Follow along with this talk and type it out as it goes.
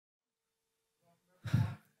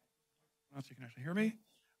Let's see, can you actually hear me?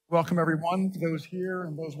 Welcome, everyone, to those here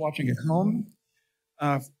and those watching at home.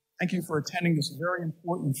 Thank you for attending this very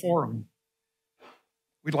important forum.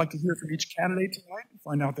 We'd like to hear from each candidate tonight and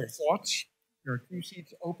find out their thoughts. There are 2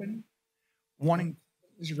 seats open. One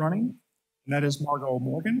is running, and that is Margot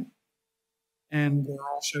Morgan. And there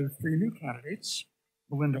are also 3 new candidates,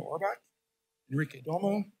 Belinda Orbach, Enrique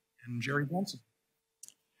Domo, and Jerry Benson.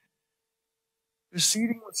 The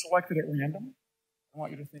seating was selected at random. I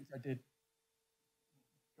want you to think I did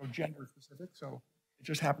go gender specific, so it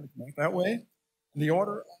just happened to come out that way. And the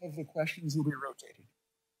order of the questions will be rotated.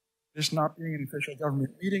 This not being an official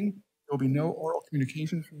government meeting, there will be no oral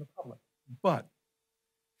communications from the public. But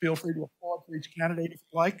feel free to applaud for each candidate if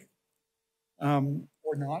you like,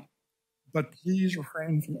 or not. But please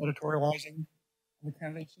refrain from editorializing on the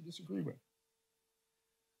candidates you disagree with.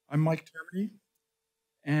 I'm Mike Termini,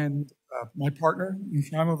 and my partner in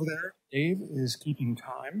crime over there, Dave, is keeping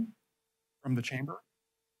time from the chamber.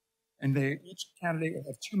 And each candidate will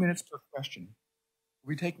have 2 minutes per question.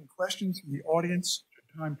 We'll be taking questions from the audience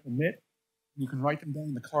should time permit. You can write them down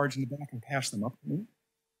in the cards in the back and pass them up to me.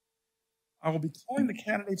 I will be calling the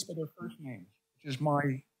candidates by their first names, which is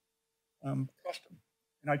my custom.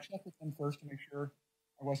 And I checked with them first to make sure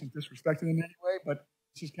I wasn't disrespecting them in any way, but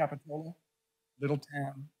this is Capitola, little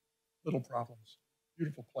town, little problems,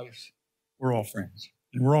 beautiful place. We're all friends,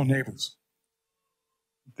 and we're all neighbors.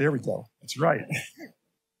 There we go. That's right.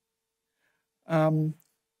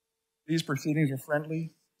 These proceedings are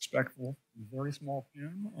friendly, respectful, and very small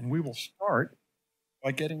town, and we will start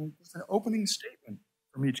by getting just an opening statement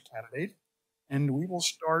from each candidate, and we will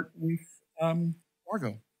start with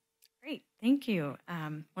Margot. Great, thank you. I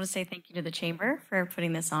want to say thank you to the Chamber for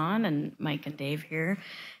putting this on, and Mike and Dave here,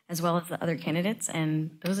 as well as the other candidates,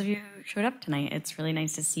 and those of you who showed up tonight. It's really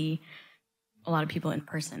nice to see a lot of people in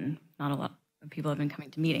person. Not a lot of people have been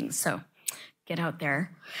coming to meetings, so get out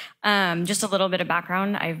there. Just a little bit of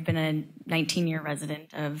background. I've been a 19-year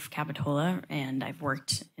resident of Capitola, and I've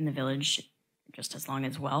worked in the village just as long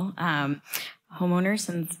as well. Homeowner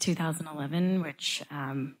since 2011, which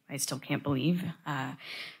I still can't believe.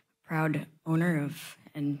 Proud owner of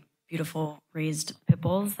and beautiful raised pit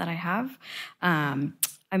bulls that I have. I'm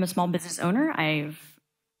a small business owner. I've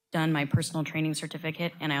done my personal training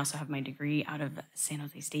certificate, and I also have my degree out of San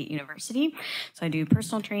Jose State University. So I do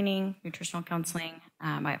personal training, nutritional counseling.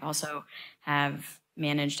 I also have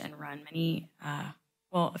managed and run many, a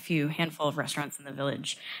handful of restaurants in the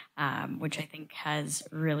village, which I think has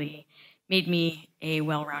really made me a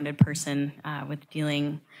well-rounded person with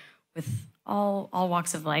dealing with all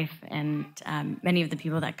walks of life and many of the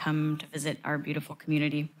people that come to visit our beautiful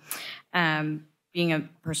community. Being a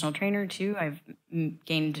personal trainer too, I've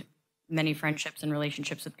gained many friendships and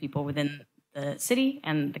relationships with people within the city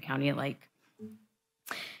and the county alike.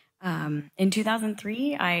 In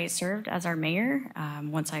 2003, I served as our mayor.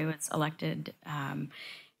 Once I was elected,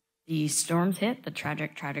 the storms hit, the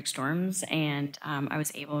tragic storms, and I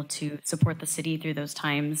was able to support the city through those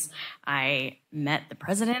times. I met the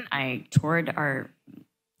president. I toured our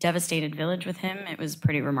devastated village with him. It was a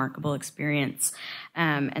pretty remarkable experience.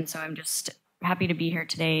 And so I'm just happy to be here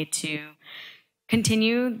today to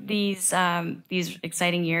continue these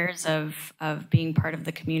exciting years of being part of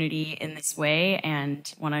the community in this way,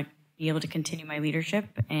 and want to be able to continue my leadership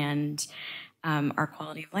and our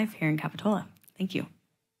quality of life here in Capitola. Thank you.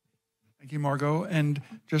 Thank you, Margot. And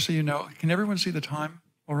just so you know, can everyone see the time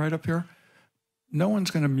all right up here? No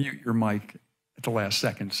one's going to mute your mic at the last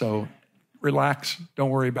second, so relax.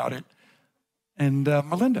 Don't worry about it. And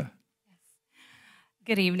Melinda.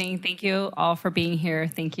 Good evening. Thank you all for being here.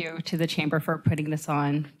 Thank you to the Chamber for putting this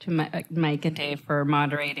on, to Mike and Dave for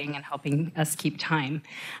moderating and helping us keep time.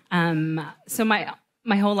 So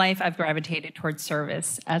my whole life I've gravitated towards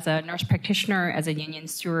service as a nurse practitioner, as a union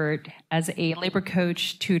steward, as a labor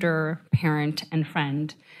coach, tutor, parent, and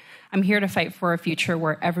friend. I'm here to fight for a future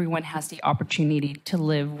where everyone has the opportunity to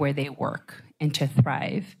live where they work and to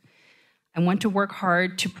thrive. I want to work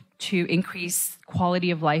hard to increase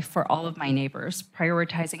quality of life for all of my neighbors,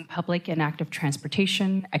 prioritizing public and active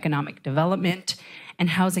transportation, economic development, and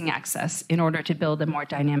housing access in order to build a more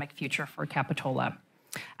dynamic future for Capitola.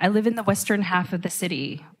 I live in the western half of the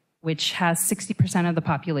city, which has 60% of the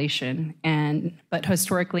population, but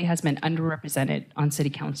historically has been underrepresented on city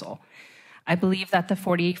council. I believe that the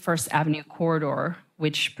 41st Avenue corridor,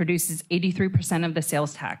 which produces 83% of the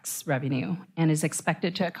sales tax revenue and is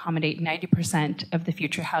expected to accommodate 90% of the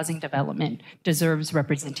future housing development, deserves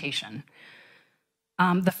representation.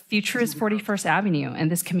 The future is 41st Avenue,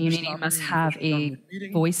 and this community must have a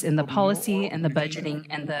voice in the policy and the budgeting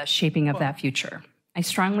and the shaping of that future. I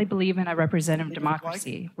strongly believe in a representative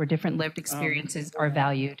democracy where different lived experiences are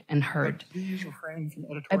valued and heard. Please refrain from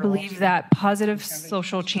I editorializing. believe that positive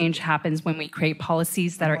social change happens when we create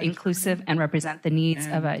policies that are inclusive and represent the needs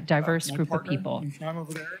of a diverse My group of partner people. in crime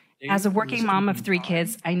over there, As a Dave, working is mom of 3 speaking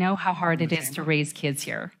kids, I know how hard it is to raise kids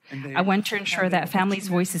here. I want to ensure that families'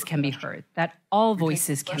 voices can be heard, that all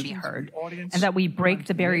voices can be heard, and that we break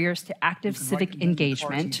the barriers to active civic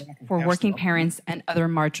engagement for working parents and other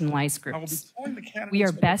marginalized I will be groups. calling the candidates We are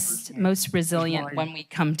for the best, first most resilient when we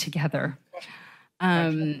come together.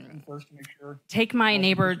 first to make sure Take my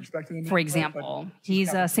neighbor, for example.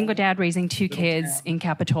 He's a single dad raising 2 kids in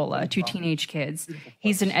Capitola, 2 teenage kids.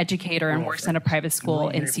 He's an educator and works in a private school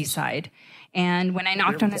in Seaside. And when I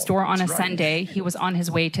knocked on his door on a Sunday, he was on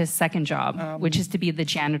his way to his second job, which is to be the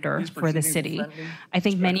janitor for the city. I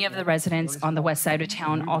think many of the residents on the west side of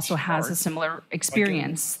town also has a similar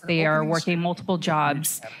experience. They are working multiple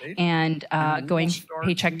jobs and going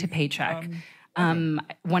paycheck to paycheck.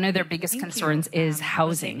 One of their biggest concerns is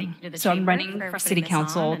housing. So I'm running for city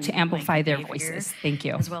council to amplify their voices. Thank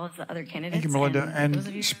you. As well as the other candidates. Thank you, Melinda. And those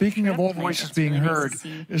of you And who speaking showed of up all tonight, voices it's being really nice heard, to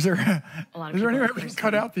see is there a lot of any people way in we can person,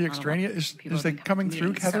 cut out the not a lot of extraneous? people Is they in the coming through,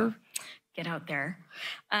 meetings, so Heather? get out there.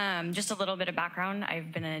 Just a little bit of background.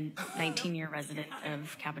 I've been a 19-year resident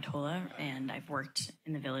of Capitola, and I've worked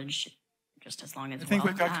in the village just as long as I think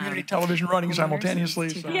well. we've got community television running homeowners simultaneously.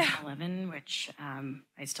 since So. 2011, which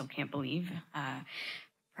I still can't believe.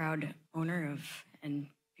 Proud owner of and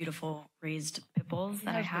beautiful raised pit bulls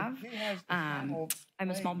that I have. I'm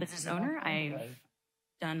a small business owner. I've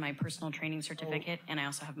done my personal training certificate, and I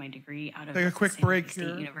also have my degree out of Take a quick San break Jose State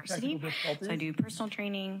here. University. Technical difficulties. So I do personal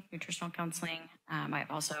training, nutritional counseling. I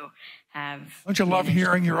also have. Don't you love managed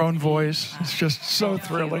hearing your own the, voice? It's just so a few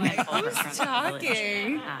thrilling. local Who's restaurants in the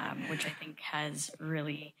village, talking? which I think has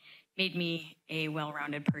really made me a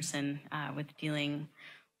well-rounded person with dealing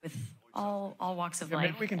with all walks of Yeah,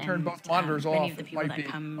 life. maybe we can turn and, both monitors many off. of the It people might that be-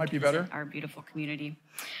 come might be to visit better. our beautiful community.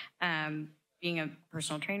 Being a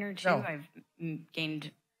personal trainer too, No. I've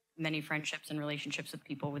gained many friendships and relationships with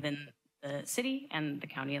people within the city and the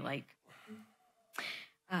county alike.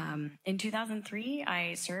 In 2003,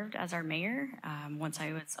 I served as our mayor. Once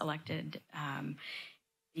I was elected,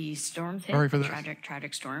 the storms hit, Sorry for the this.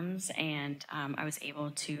 tragic storms, and I was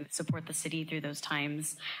able to support the city through those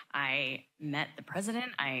times. I met the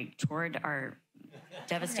president. I toured our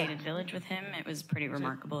devastated village with him. It was a pretty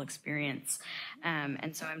remarkable experience.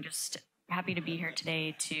 And so I'm just happy to be here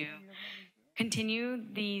today to continue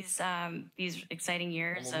these exciting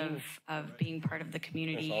years of being part of the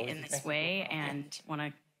community in this way, and want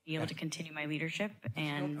to be able to continue my leadership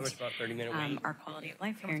and our quality of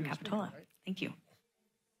life here in Capitola. Thank you.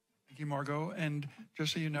 Thank you, Margot. And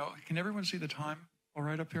just so you know, can everyone see the time all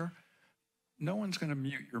right up here? No one's going to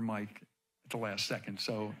mute your mic at the last second,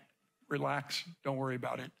 so relax. Don't worry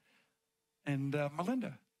about it. And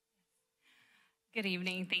Melinda. Good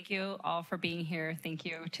evening. Thank you all for being here. Thank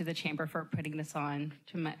you to the Chamber for putting this on,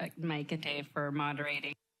 to Mike and Dave for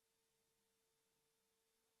moderating.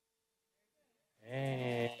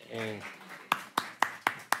 Hey.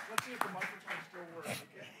 Let's see if the microphone still works.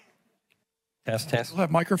 Test. We'll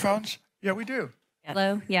have microphones? Yeah, we do.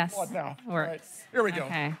 Hello? Yes. What now? All Works. right, here we go.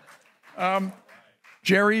 Okay.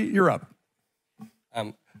 Jerry, you're up.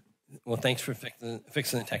 Well, thanks for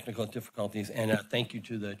fixing the technical difficulties, and thank you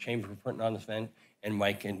to the Chamber for putting on this event, and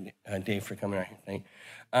Mike and Dave for coming out here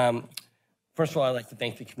tonight. First of all, I'd like to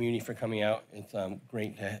thank the community for coming out. It's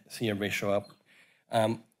great to see everybody show up.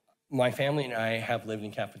 My family and I have lived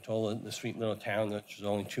in Capitola, the sweet little town which is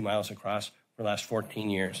only 2 miles across, for the last 14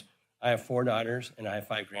 years. I have 4 daughters, and I have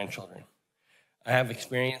 5 grandchildren. I have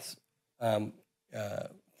experience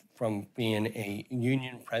from being a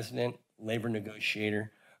union president, labor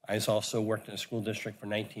negotiator. I also worked in a school district for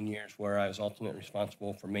 19 years where I was ultimately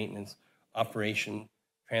responsible for maintenance, operation,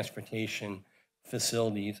 transportation,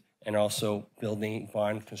 facilities, and also building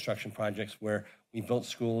bond construction projects where we built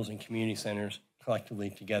schools and community centers collectively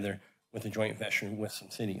together with a joint venture with some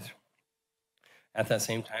cities. At that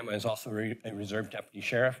same time, I was also a reserve deputy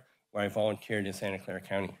sheriff where I volunteered in Santa Clara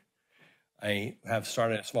County. I have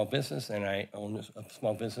started a small business, and I own a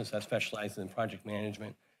small business that specializes in project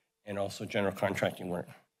management and also general contracting work.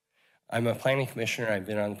 I'm a planning commissioner. I've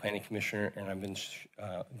been on the planning commissioner, and I've been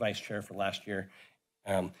vice chair for last year.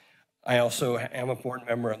 I also am a board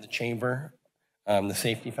member of the Chamber, the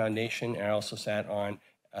Safety Foundation, and I also sat on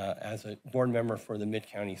as a board member for the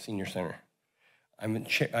Mid-County Senior Center. I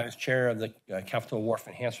was chair of the Capitola Wharf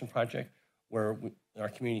Enhancement Project, where our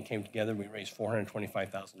community came together. We raised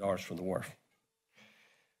 $425,000 for the wharf.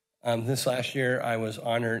 This last year, I was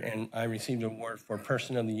honored, and I received an award for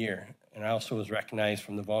Person of the Year. And I also was recognized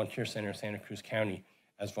from the Volunteer Center of Santa Cruz County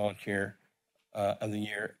as Volunteer of the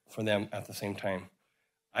Year for them at the same time.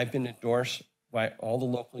 I've been endorsed by all the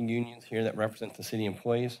local unions here that represent the city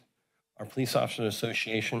employees, our Police Officers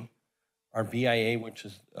Association, our BIA, which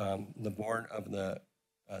is the board of the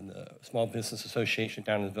Small Business Association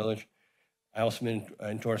down in the village. I also been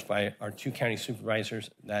endorsed by our 2 county supervisors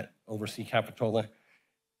that oversee Capitola,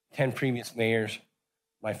 10 previous mayors,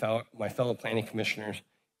 my fellow planning commissioners,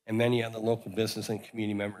 and many other local business and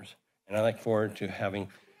community members. And I look forward to having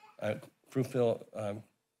a fruitful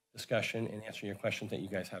discussion and answering your questions that you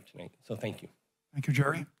guys have tonight. So thank you. Thank you,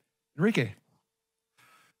 Jerry. Enrique.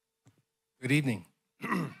 Good evening.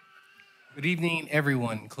 Good evening,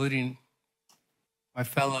 everyone, including my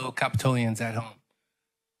fellow Capitolians at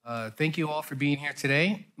home. Thank you all for being here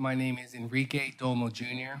today. My name is Enrique Domo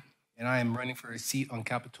Jr., and I am running for a seat on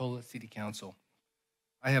Capitola City Council.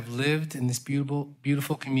 I have lived in this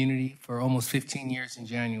beautiful community for almost 15 years in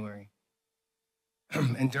January.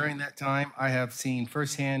 And during that time, I have seen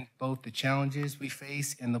firsthand both the challenges we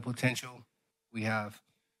face and the potential we have.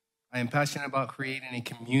 I am passionate about creating a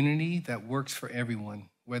community that works for everyone,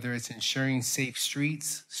 whether it's ensuring safe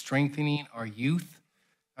streets, strengthening our youth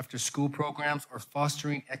after school programs, or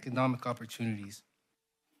fostering economic opportunities.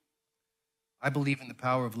 I believe in the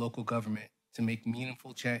power of local government to make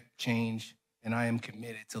meaningful change, and I am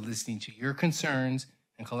committed to listening to your concerns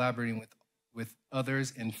and collaborating with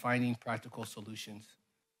others and finding practical solutions.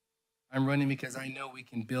 I'm running because I know we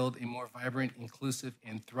can build a more vibrant, inclusive,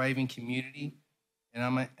 and thriving community, and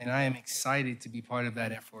I am excited to be part of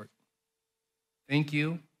that effort. Thank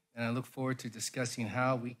you, and I look forward to discussing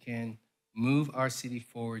how we can move our city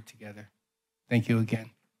forward together. Thank you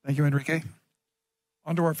again. Thank you, Enrique.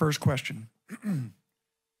 On to our first question.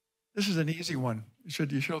 This is an easy one. You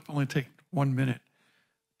should only take 1 minute.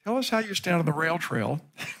 Tell us how you stand on the rail trail.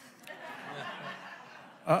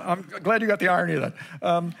 I'm glad you got the irony of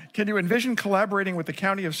that. Can you envision collaborating with the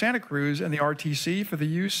County of Santa Cruz and the RTC for the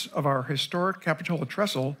use of our historic Capitola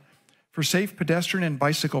trestle for safe pedestrian and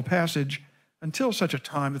bicycle passage until such a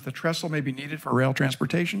time that the trestle may be needed for rail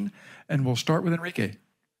transportation? And we'll start with Enrique.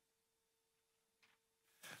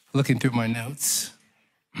 Looking through my notes.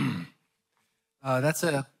 I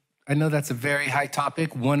know that's a very high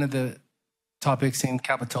topic, one of the topics in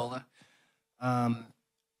Capitola.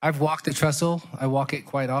 I've walked the trestle. I walk it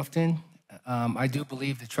quite often. I do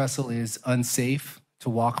believe the trestle is unsafe to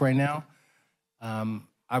walk right now.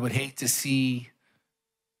 I would hate to see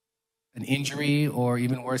an injury or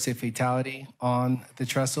even worse, a fatality on the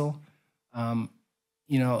trestle.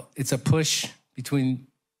 It's a push between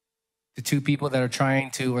the 2 people that are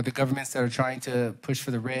trying to, or the governments that are trying to push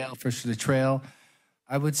for the rail, push for the trail.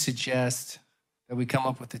 I would suggest that we come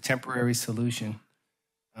up with a temporary solution.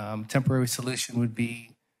 Temporary solution would be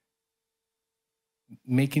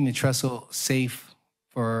making the trestle safe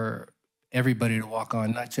for everybody to walk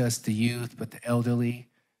on, not just the youth, but the elderly.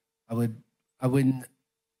 I wouldn't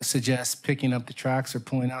suggest picking up the tracks or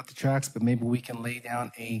pulling out the tracks, but maybe we can lay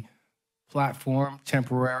down a platform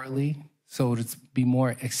temporarily so it's be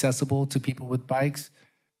more accessible to people with bikes,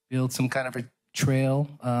 build some kind of a trail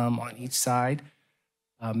on each side.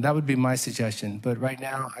 That would be my suggestion. But right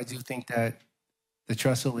now, I do think that the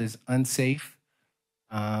trestle is unsafe.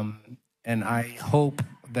 And I hope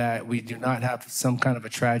that we do not have some kind of a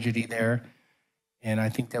tragedy there. And I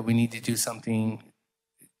think that we need to do something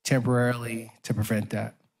temporarily to prevent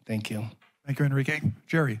that. Thank you. Thank you, Enrique.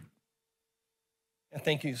 Jerry. Yeah,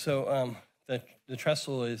 thank you. So the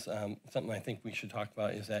trestle is something I think we should talk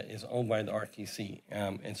about is that is owned by the RTC.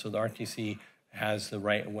 And so the RTC has the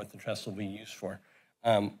right of what the trestle will be used for.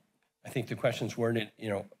 I think the question's worded,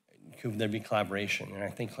 could there be collaboration? And I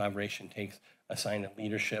think collaboration takes a sign of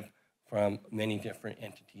leadership from many different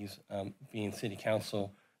entities, being City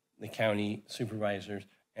Council, the county supervisors,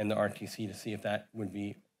 and the RTC to see if that would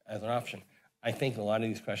be as an option. I think a lot of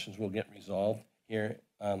these questions will get resolved here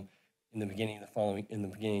in the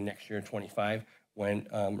beginning next year, 25, when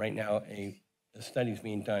right now a study is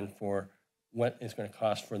being done for what it's going to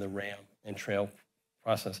cost for the rail and trail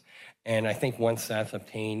process. And I think once that's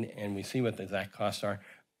obtained and we see what the exact costs are,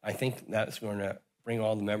 I think that's going to bring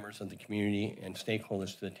all the members of the community and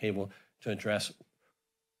stakeholders to the table to address,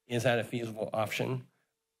 is that a feasible option?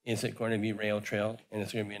 Is it going to be rail trail? And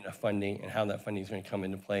is there going to be enough funding, and how that funding is going to come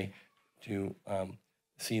into play to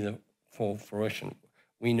see the full fruition?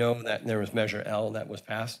 We know that there was Measure L that was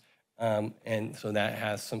passed, and so that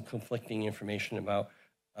has some conflicting information about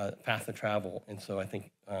path of travel. And so I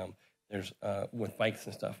think there's with bikes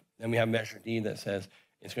and stuff. Then we have Measure D that says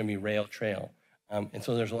it's going to be rail trail. And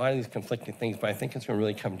so there's a lot of these conflicting things, but I think it's going to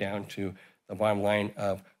really come down to the bottom line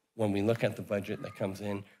of when we look at the budget that comes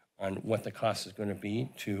in on what the cost is going to be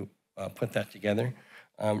to put that together.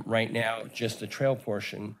 Right now, just the trail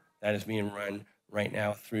portion that is being run right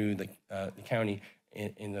now through the county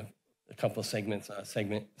in the a couple of segments,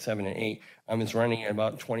 segment 7 and 8, is running at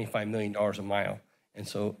about $25 million a mile. And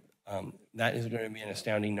so that is going to be an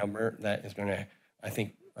astounding number that is going to, I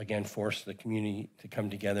think, again, force the community to come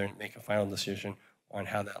together and make a final decision on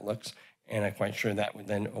how that looks. And I'm quite sure that would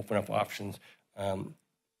then open up options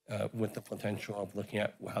with the potential of looking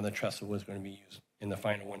at how the trestle was going to be used in the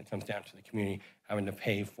final when it comes down to the community having to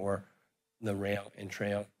pay for the rail and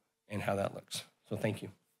trail and how that looks. So thank you.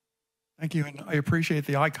 Thank you, and I appreciate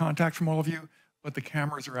the eye contact from all of you, but the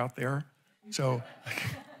cameras are out there. So,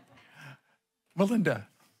 Melinda.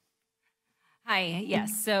 Hi,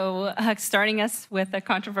 yes. So starting us with a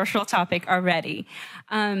controversial topic already.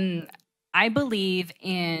 I believe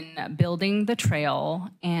in building the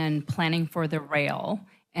trail and planning for the rail.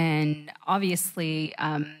 And obviously,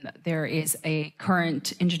 there is a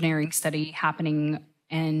current engineering study happening,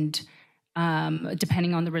 and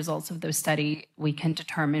depending on the results of those study, we can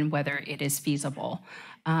determine whether it is feasible.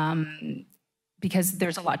 Because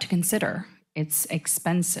there's a lot to consider. It's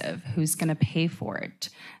expensive. Who's going to pay for it?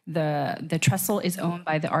 The trestle is owned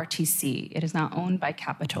by the RTC. It is not owned by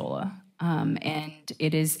Capitola. And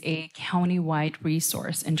it is a county-wide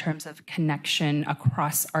resource in terms of connection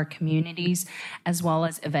across our communities, as well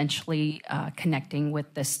as eventually connecting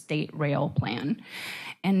with the state rail plan.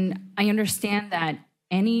 And I understand that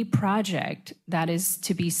any project that is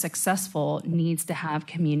to be successful needs to have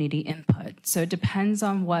community input. So it depends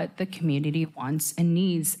on what the community wants and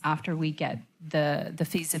needs after we get the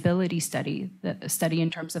feasibility study, the study in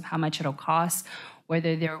terms of how much it'll cost,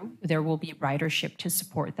 whether there will be ridership to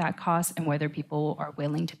support that cost, and whether people are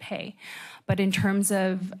willing to pay. But in terms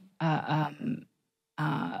of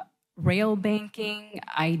rail banking,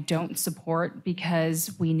 I don't support,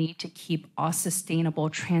 because we need to keep all sustainable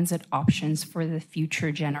transit options for the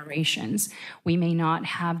future generations. We may not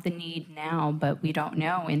have the need now, but we don't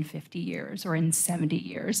know in 50 years or in 70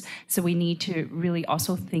 years. So we need to really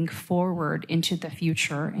also think forward into the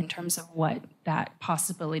future in terms of what that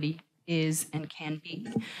possibility is and can be.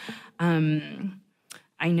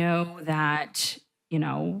 I know that, we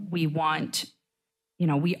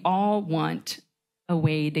all want a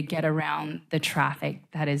way to get around the traffic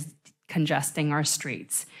that is congesting our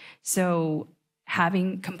streets. So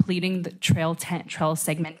completing the trail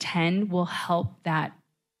segment 10 will help that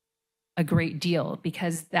a great deal,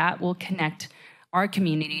 because that will connect our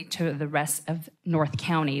community to the rest of North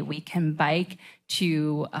County. We can bike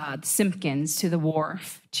to Simpkins, to the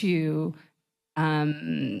wharf, to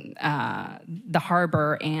the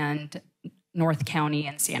harbor, and North County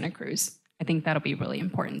and Santa Cruz. I think that'll be really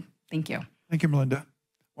important. Thank you. Thank you, Melinda.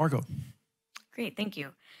 Margot. Great, thank you.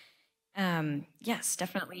 Yes,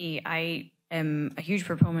 definitely. I am a huge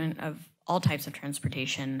proponent of all types of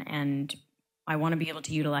transportation, and I want to be able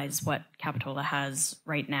to utilize what Capitola has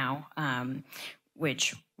right now,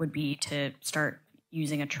 which would be to start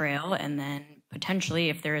using a trail, and then potentially,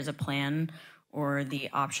 if there is a plan or the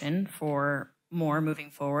option for more moving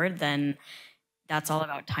forward, then that's all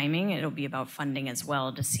about timing. It'll be about funding as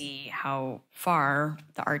well, to see how far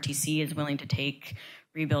the RTC is willing to take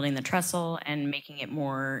rebuilding the trestle and making it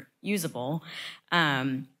more usable.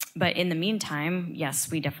 But in the meantime,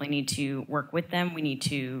 yes, we definitely need to work with them. We need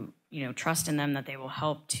to, trust in them that they will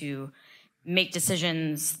help to make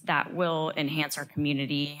decisions that will enhance our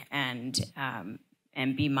community and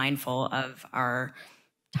be mindful of our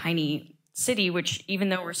tiny city, which, even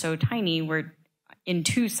though we're so tiny, we're in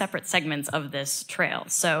 2 separate segments of this trail.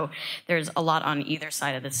 So there's a lot on either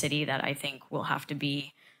side of the city that I think will have to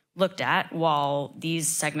be looked at while these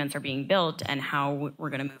segments are being built, and how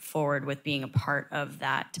we're going to move forward with being a part of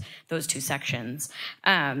those 2 sections.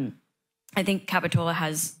 I think Capitola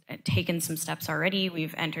has taken some steps already.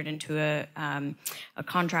 We've entered into a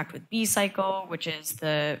contract with B-Cycle, which is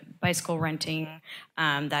the bicycle renting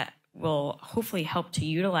that will hopefully help to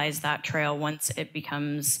utilize that trail once it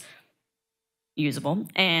becomes usable,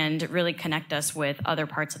 and really connect us with other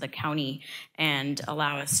parts of the county and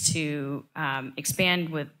allow us to expand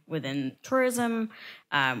within tourism,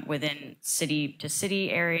 within city-to-city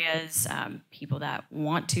areas, people that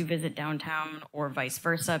want to visit downtown, or vice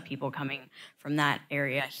versa, people coming from that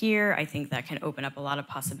area here. I think that can open up a lot of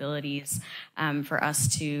possibilities for us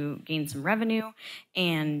to gain some revenue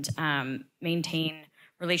and maintain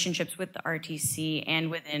relationships with the RTC and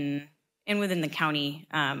within the county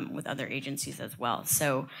with other agencies as well.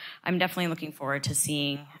 So I'm definitely looking forward to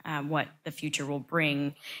seeing what the future will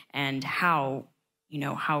bring, and how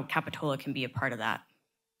Capitola can be a part of that.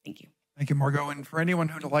 Thank you. Thank you, Margot. And for anyone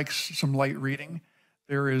who likes some light reading,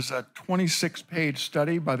 there is a 26-page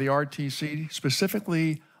study by the RTC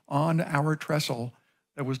specifically on our trestle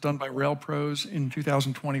that was done by Rail Pros in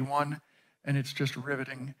 2021, and it's just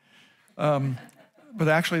riveting. But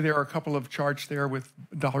actually, there are a couple of charts there with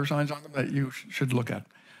dollar signs on them that you should look at.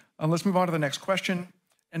 Let's move on to the next question.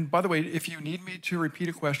 And by the way, if you need me to repeat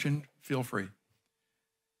a question, feel free.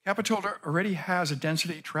 Capitola already has a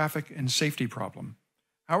density, traffic, and safety problem.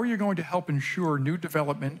 How are you going to help ensure new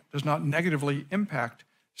development does not negatively impact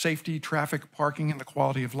safety, traffic, parking, and the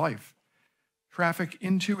quality of life? Traffic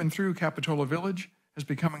into and through Capitola Village has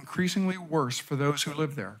become increasingly worse for those who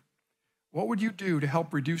live there. What would you do to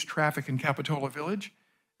help reduce traffic in Capitola Village?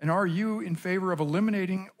 And are you in favor of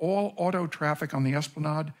eliminating all auto traffic on the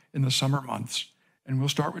Esplanade in the summer months? And we'll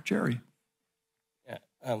start with Jerry.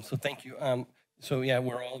 Yeah, so thank you. So yeah,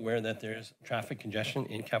 we're all aware that there's traffic congestion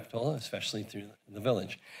in Capitola, especially through the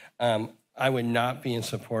village. I would not be in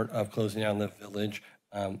support of closing down the village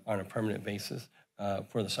on a permanent basis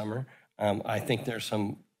for the summer. I think there's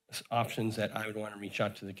some options that I would want to reach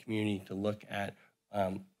out to the community to look at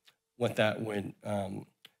what that would,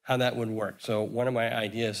 how that would work. So one of my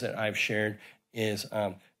ideas that I've shared is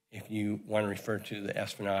if you want to refer to the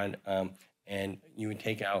Esplanade and you would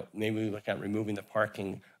take out, maybe we look at removing the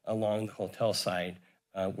parking along the hotel side,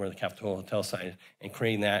 where the Capitola Hotel side is, and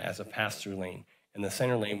creating that as a pass-through lane. And the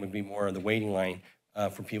center lane would be more of the waiting line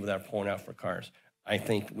for people that are pulling out for cars. I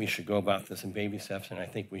think we should go about this in baby steps, and I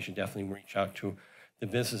think we should definitely reach out to the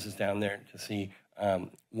businesses down there to see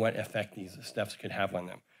what effect these steps could have on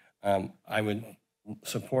them. I would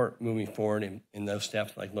support moving forward in those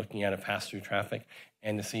steps, like looking at a pass-through traffic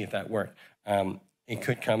and to see if that worked. It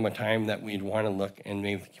could come a time that we'd want to look and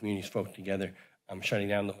maybe the community spoke together, shutting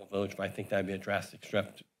down the whole village, but I think that'd be a drastic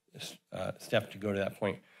step to go to that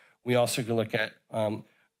point. We also could look at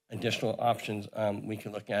additional options. We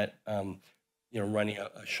could look at running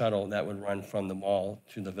a shuttle that would run from the mall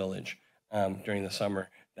to the village during the summer.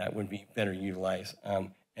 That would be better utilized,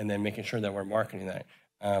 and then making sure that we're marketing that.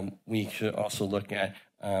 We should also look at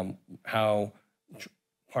how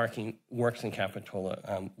parking works in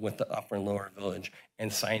Capitola with the upper and lower village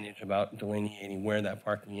and signage about delineating where that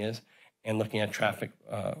parking is and looking at traffic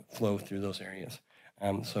flow through those areas.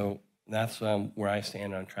 So that's where I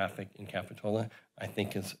stand on traffic in Capitola. I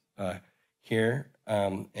think it's here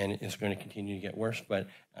and it's going to continue to get worse, but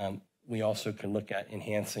we also can look at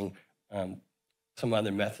enhancing some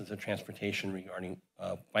other methods of transportation regarding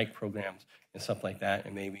bike programs and stuff like that,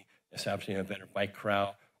 and maybe establishing a better bike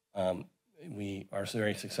corral. We are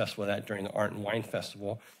very successful with that during the Art and Wine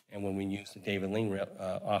Festival, and when we use the David Ling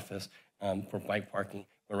office for bike parking,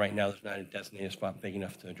 but right now there's not a designated spot big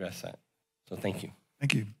enough to address that. So thank you.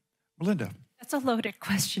 Thank you. Melinda. That's a loaded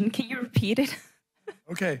question. Can you repeat it?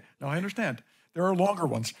 Okay, no, I understand. There are longer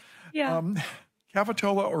ones. Yeah.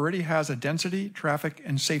 Capitola already has a density, traffic,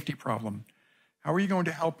 and safety problem. How are you going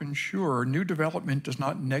to help ensure new development does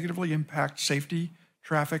not negatively impact safety,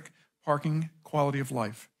 traffic, parking, quality of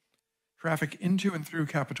life? Traffic into and through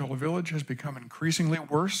Capitola Village has become increasingly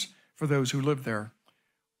worse for those who live there.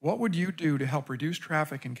 What would you do to help reduce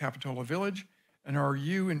traffic in Capitola Village? And are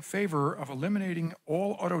you in favor of eliminating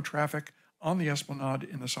all auto traffic on the Esplanade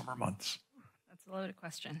in the summer months? That's a loaded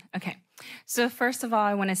question. Okay. So first of all,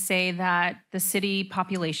 I want to say that the city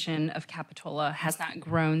population of Capitola has not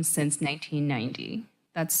grown since 1990.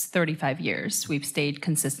 That's 35 years. We've stayed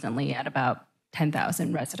consistently at about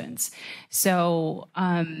 10,000 residents. So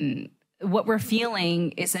what we're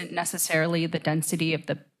feeling isn't necessarily the density of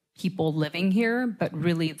the people living here, but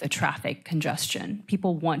really the traffic congestion.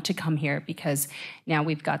 People want to come here because now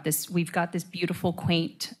we've got this beautiful,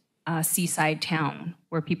 quaint seaside town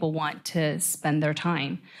where people want to spend their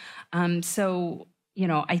time. So,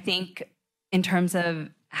 I think in terms of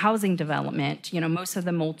housing development, most of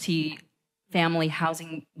the multi-family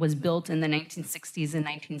housing was built in the 1960s and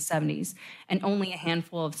 1970s, and only a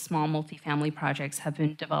handful of small multi-family projects have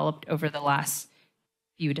been developed over the last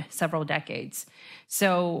several decades.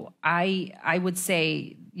 So I would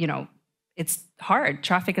say, it's hard.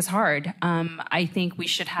 Traffic is hard. I think we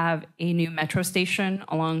should have a new metro station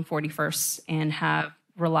along 41st and have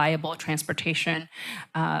reliable transportation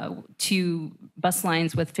to bus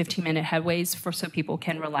lines with 15-minute headways so people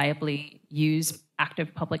can reliably use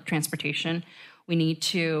active public transportation. We need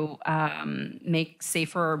to make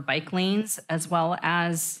safer bike lanes as well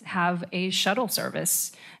as have a shuttle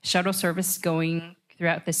service going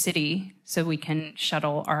throughout the city so we can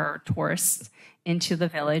shuttle our tourists into the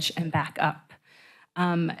village and back up.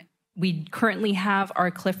 we currently have our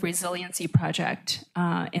Cliff Resiliency Project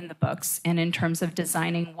in the books. And in terms of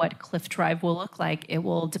designing what Cliff Drive will look like, it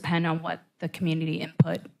will depend on what the community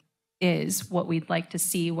input is, what we'd like to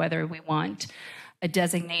see, whether we want a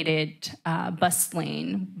designated bus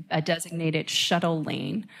lane, a designated shuttle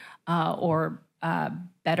lane, or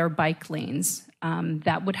better bike lanes.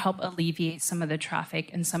 That would help alleviate some of the traffic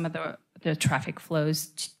and some of the traffic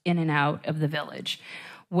flows in and out of the village.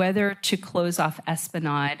 Whether to close off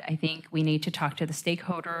Esplanade, I think we need to talk to the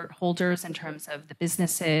stakeholders in terms of the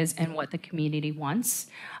businesses and what the community wants.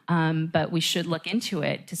 But we should look into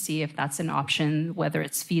it to see if that's an option, whether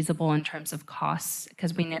it's feasible in terms of costs,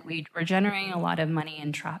 because we're generating a lot of money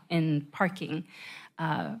in parking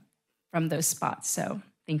from those spots. So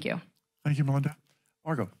thank you. Thank you, Melinda.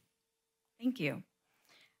 Margot. Thank you.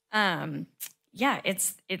 Yeah,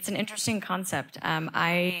 it's an interesting concept.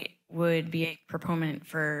 I would be a proponent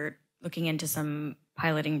for looking into some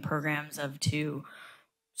piloting programs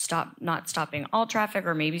not stopping all traffic,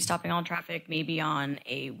 or maybe stopping all traffic, maybe on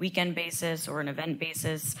a weekend basis or an event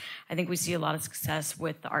basis. I think we see a lot of success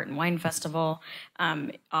with the Art and Wine Festival.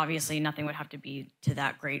 Obviously, nothing would have to be to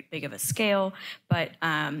that big of a scale, but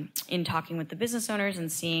in talking with the business owners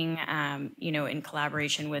and seeing, in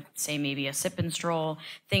collaboration with, say, maybe a sip and stroll,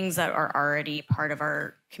 things that are already part of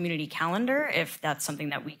our community calendar, if that's something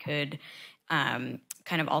that we could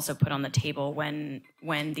kind of also put on the table when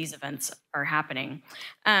these events are happening.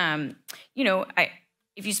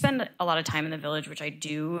 If you spend a lot of time in the village, which I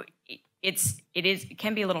do, it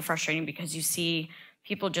can be a little frustrating because you see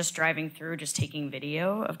people just driving through, just taking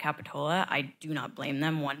video of Capitola. I do not blame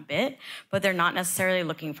them one bit, but they're not necessarily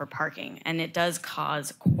looking for parking, and it does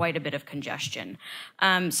cause quite a bit of congestion.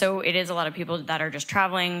 So it is a lot of people that are just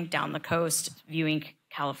traveling down the coast, viewing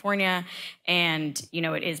California, and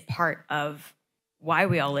it is part of why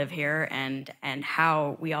we all live here and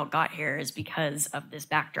how we all got here is because of this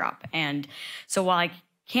backdrop. And so while I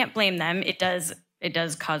can't blame them, it does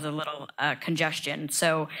cause a little congestion.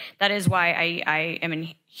 So that is why I am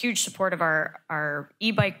in huge support of our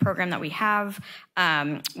e-bike program that we have.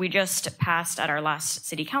 We just passed at our last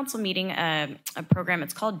city council meeting a program,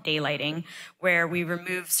 it's called daylighting, where we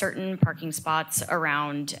remove certain parking spots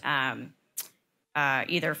around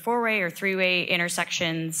either four-way or three-way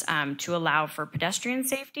intersections to allow for pedestrian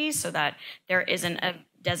safety, so that there isn't a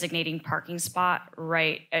designating parking spot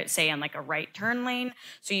right, say on like a right turn lane.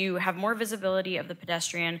 So you have more visibility of the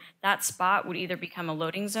pedestrian. That spot would either become a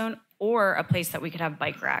loading zone or a place that we could have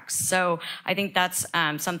bike racks. So I think that's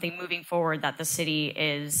something moving forward that the city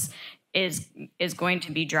is going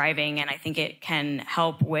to be driving, and I think it can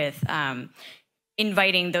help with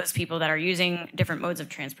inviting those people that are using different modes of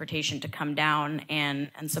transportation to come down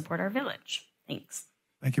and support our village. Thanks.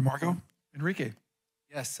 Thank you, Margot. Enrique.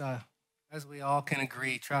 Yes, as we all can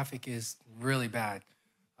agree, traffic is really bad.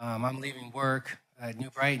 I'm leaving work at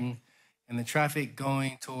New Brighton, and the traffic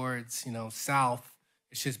going towards, south,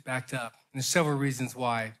 it's just backed up. And there's several reasons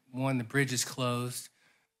why. One, the bridge is closed.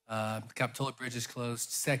 The Capitola Bridge is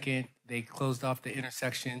closed. Second, they closed off the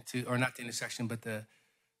intersection not the intersection, but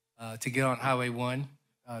to get on Highway 1.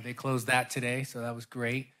 They closed that today, so that was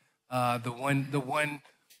great. The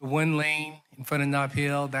one lane in front of Nob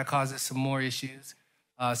Hill, that causes some more issues.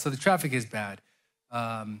 So the traffic is bad.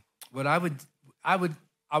 What I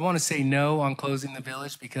want to say no on closing the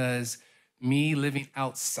village, because me living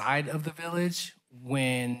outside of the village,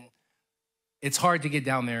 when it's hard to get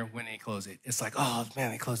down there when they close it. It's like, oh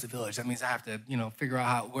man, they closed the village. That means I have to, figure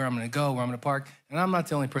out where I'm going to go, where I'm going to park. And I'm not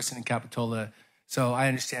the only person in Capitola, so I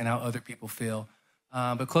understand how other people feel.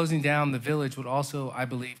 But closing down the village would also, I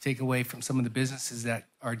believe, take away from some of the businesses that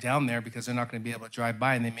are down there, because they're not going to be able to drive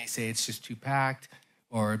by, and they may say it's just too packed,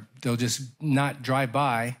 or they'll just not drive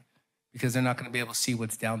by because they're not going to be able to see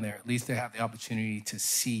what's down there. At least they have the opportunity to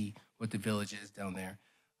see what the village is down there.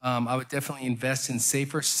 I would definitely invest in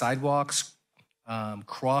safer sidewalks,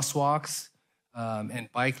 crosswalks,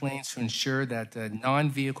 and bike lanes to ensure that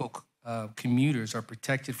non-vehicle commuters are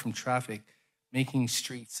protected from traffic, making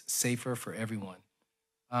streets safer for everyone.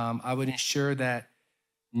 I would ensure that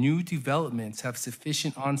new developments have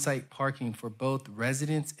sufficient on-site parking for both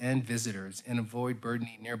residents and visitors, and avoid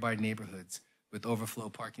burdening nearby neighborhoods with overflow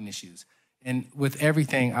parking issues. And with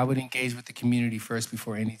everything, I would engage with the community first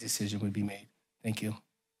before any decision would be made. Thank you.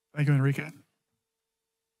 Thank you, Enrique.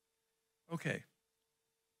 Okay.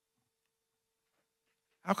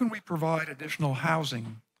 How can we provide additional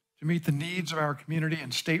housing to meet the needs of our community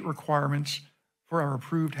and state requirements for our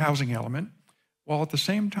approved housing element, while at the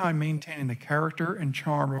same time maintaining the character and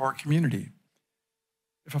charm of our community?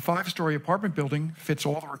 If a 5-story apartment building fits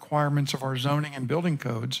all the requirements of our zoning and building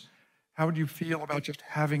codes, how would you feel about just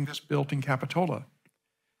having this built in Capitola?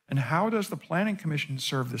 And how does the Planning Commission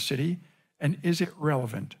serve the city, and is it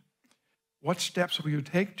relevant? What steps will you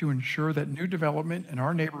take to ensure that new development in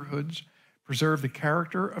our neighborhoods preserve the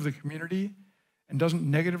character of the community and doesn't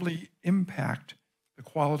negatively impact the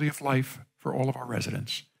quality of life for all of our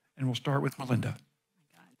residents? And we'll start with Melinda.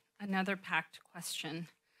 Another packed question.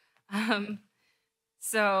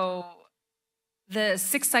 So the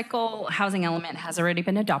sixth cycle housing element has already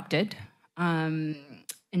been adopted. And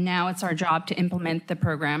now it's our job to implement the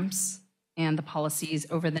programs and the policies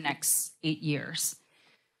over the next 8 years.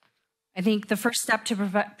 I think the first step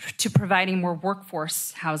to providing more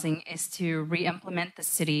workforce housing is to re-implement the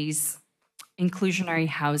city's inclusionary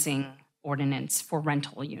housing ordinance for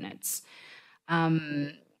rental units.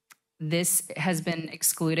 This has been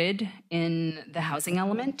excluded in the housing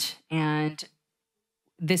element, and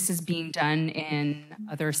this is being done in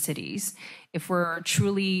other cities. If we're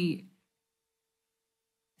truly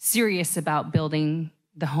serious about building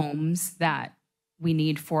the homes that we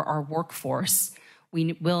need for our workforce,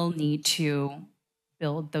 we will need to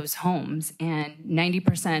build those homes. And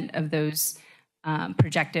 90% of those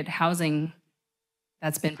projected housing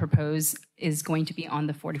that's been proposed is going to be on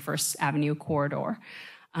the 41st Avenue corridor.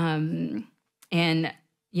 And,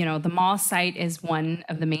 you know, the mall site is one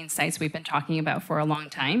of the main sites we've been talking about for a long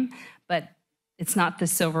time, but it's not the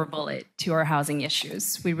silver bullet to our housing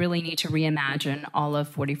issues. We really need to reimagine all of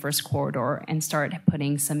 41st corridor and start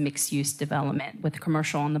putting some mixed-use development with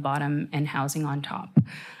commercial on the bottom and housing on top.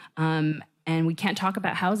 And we can't talk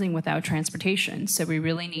about housing without transportation. So we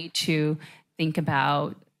really need to think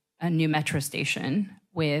about a new metro station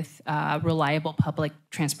with reliable public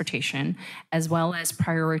transportation, as well as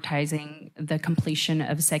prioritizing the completion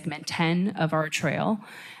of segment 10 of our trail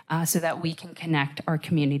so that we can connect our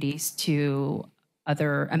communities to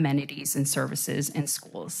other amenities and services and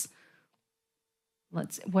schools.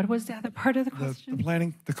 What was the other part of the question?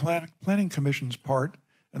 The planning commission's part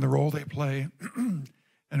and the role they play,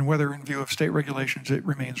 and whether in view of state regulations it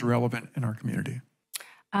remains relevant in our community.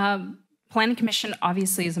 Planning Commission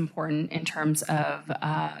obviously is important in terms of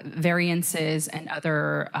variances and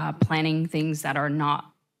other planning things that are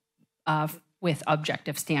not with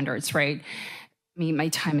objective standards, right? I mean, my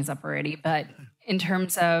time is up already, but in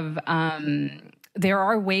terms of there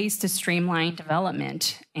are ways to streamline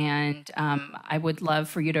development, and I would love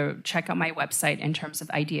for you to check out my website in terms of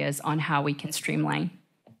ideas on how we can streamline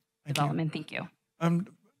development. Thank you.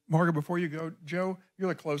 Margaret, before you go, Joe, you're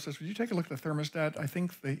the closest. Would you take a look at the thermostat? I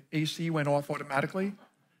think the AC went off automatically,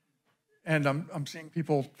 and I'm seeing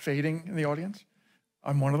people fading in the audience.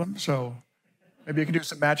 I'm one of them, so maybe you can do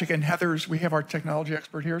some magic. And Heather's, we have our technology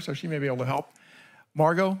expert here, so she may be able to help.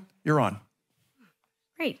 Margot, you're on.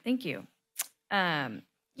 Great, thank you.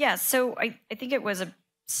 Yeah, so I think it was a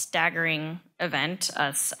staggering event,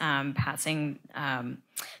 us passing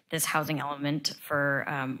this housing element for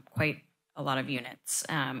quite a lot of units,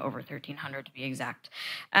 over 1,300 to be exact.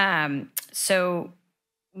 So,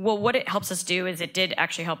 well, what it helps us do is it did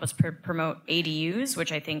actually help us promote ADUs,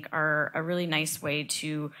 which I think are a really nice way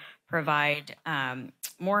to provide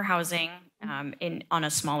more housing on a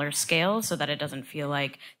smaller scale, so that it doesn't feel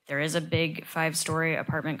like there is a big 5-story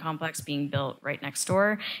apartment complex being built right next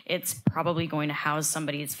door. It's probably going to house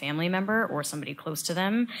somebody's family member or somebody close to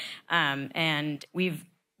them. And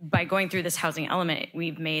by going through this housing element,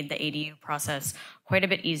 we've made the ADU process quite a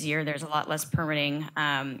bit easier. There's a lot less permitting,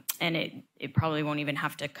 and it probably won't even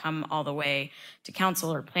have to come all the way to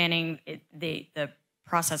council or planning. The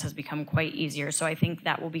process has become quite easier, so I think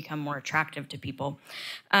that will become more attractive to people.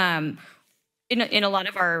 In a lot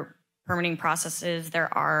of our permitting processes,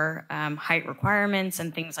 there are height requirements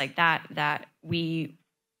and things like that we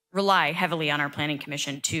rely heavily on our planning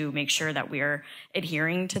commission to make sure that we're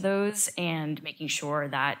adhering to those and making sure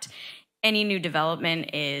that any new development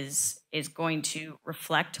is going to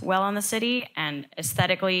reflect well on the city and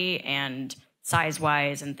aesthetically and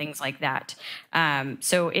size-wise and things like that.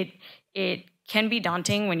 So it can be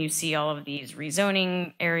daunting when you see all of these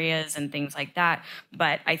rezoning areas and things like that,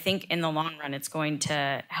 but I think in the long run it's going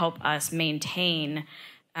to help us maintain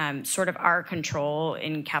sort of our control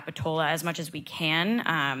in Capitola as much as we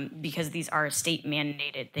can, because these are state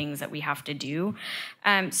mandated things that we have to do.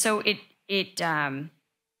 So it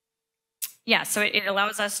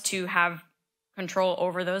allows us to have control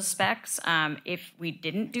over those specs. If we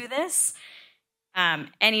didn't do this,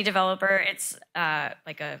 any developer, it's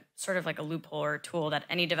like a sort of like a loophole or tool that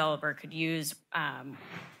any developer could use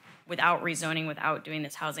without rezoning, without doing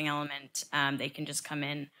this housing element. They can just come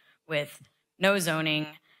in with no zoning,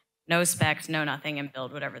 no specs, no nothing, and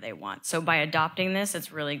build whatever they want. So by adopting this,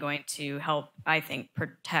 it's really going to help, I think,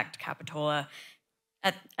 protect Capitola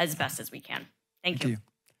as best as we can. Thank you.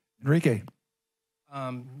 Enrique.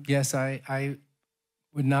 Yes, I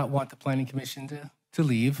would not want the Planning Commission to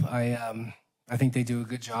leave. I think they do a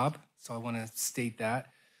good job, so I want to state that.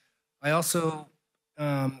 I also,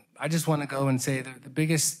 I just want to go and say that the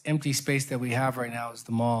biggest empty space that we have right now is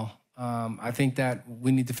the mall. I think that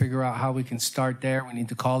we need to figure out how we can start there. We need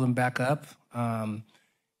to call them back up and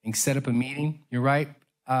set up a meeting. You're right.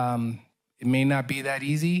 It may not be that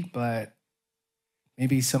easy, but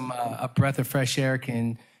maybe a breath of fresh air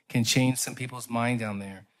can change some people's mind down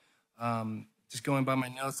there. Just going by my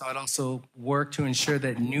notes, I'd also work to ensure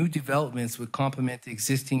that new developments would complement the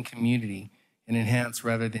existing community and enhance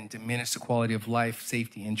rather than diminish the quality of life,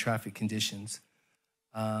 safety, and traffic conditions.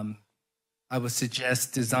 I would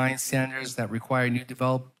suggest design standards that require new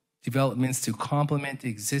developments to complement the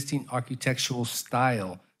existing architectural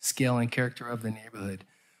style, scale, and character of the neighborhood.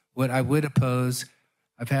 What I would oppose,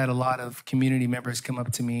 I've had a lot of community members come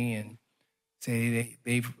up to me and say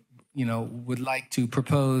they would like to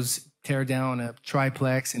propose tear down a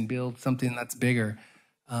triplex and build something that's bigger.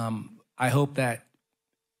 I hope that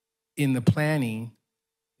in the planning,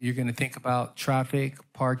 you're going to think about traffic,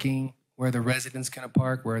 parking, where the residents going to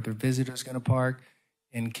park, where the visitors going to park,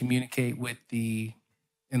 and communicate with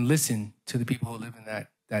and listen to the people who live in that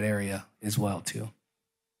area as well too.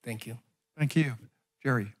 Thank you. Thank you.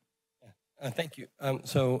 Jerry. Thank you.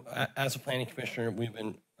 So as a planning commissioner, we've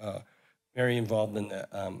been very involved in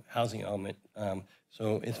the housing element.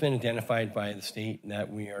 So it's been identified by the state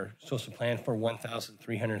that we are supposed to plan for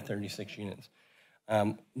 1,336 units.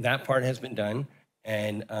 That part has been done,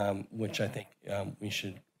 and which I think we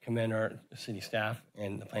should commend our city staff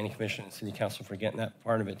and the Planning Commission and City Council for getting that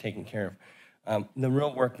part of it taken care of. The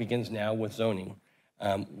real work begins now with zoning.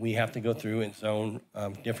 We have to go through and zone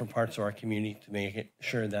different parts of our community to make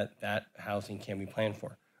sure that that housing can be planned for.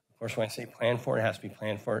 Of course, when I say planned for, it has to be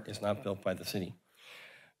planned for. It's not built by the city.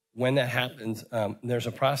 When that happens, there's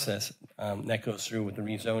a process that goes through with the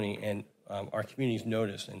rezoning, and our communities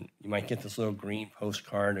notice, and you might get this little green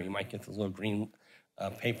postcard, or you might get this little green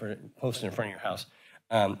paper posted in front of your house.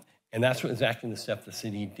 And that's exactly the step the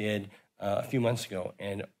city did a few months ago.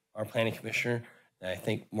 And our planning commissioner, I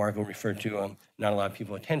think Margot referred to, not a lot of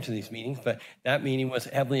people attend to these meetings, but that meeting was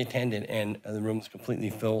heavily attended, and the room was completely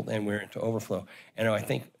filled, and we're into overflow. And I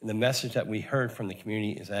think the message that we heard from the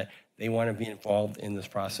community is that they want to be involved in this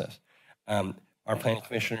process. Our planning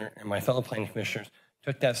commissioner and my fellow planning commissioners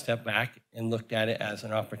took that step back and looked at it as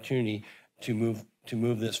an opportunity to move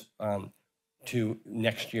this to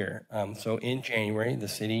next year. So in January, the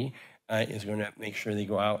city is going to make sure they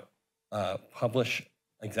go out, publish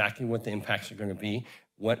exactly what the impacts are going to be,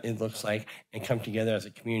 what it looks like, and come together as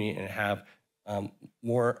a community and have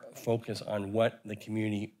more focus on what the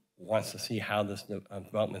community wants to see, how this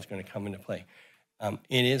development is going to come into play.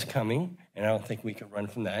 It is coming, and I don't think we can run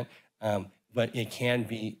from that, but it can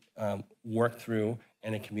be worked through,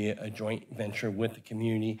 and it can be a joint venture with the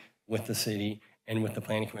community, with the city, and with the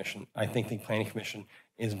Planning Commission. I think the Planning Commission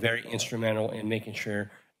is very instrumental in making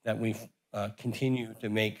sure that we continue to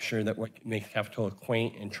make sure that what makes Capitola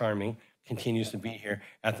quaint and charming continues to be here.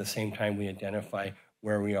 At the same time, we identify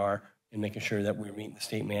where we are and making sure that we're meeting the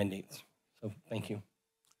state mandates. So thank you.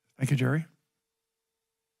 Thank you, Jerry.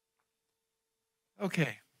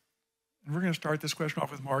 Okay, and we're going to start this question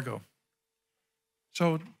off with Margot.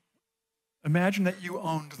 So imagine that you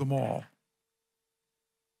owned the mall.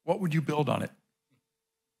 What would you build on it?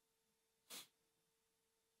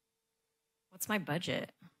 What's my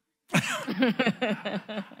budget?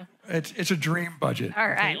 It's a dream budget. All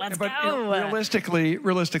right, let's go. Realistically,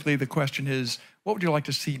 the question is, what would you like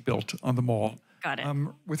to see built on the mall? Got it.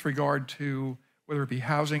 With regard to whether it be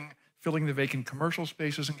housing, filling the vacant commercial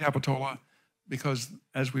spaces in Capitola, because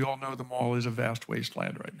as we all know, the mall is a vast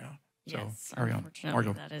wasteland right now. So yes, carry on, unfortunately,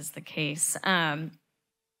 Margot. that is the case. Yeah,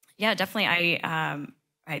 definitely.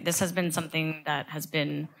 This has been something that has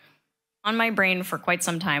been on my brain for quite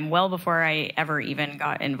some time, well before I ever even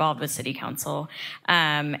got involved with City Council.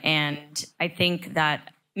 And I think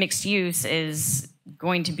that mixed use is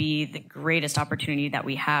going to be the greatest opportunity that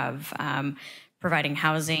we have, providing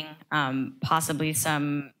housing, possibly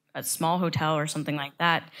a small hotel or something like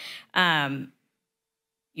that.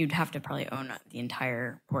 You'd have to probably own the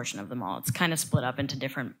entire portion of the mall. It's kind of split up into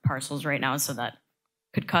different parcels right now, so that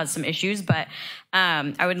could cause some issues, but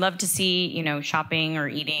I would love to see, shopping or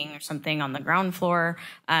eating or something on the ground floor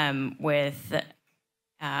with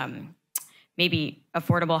maybe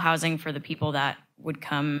affordable housing for the people that would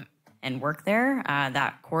come and work there.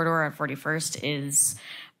 That corridor at 41st is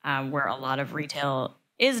where a lot of retail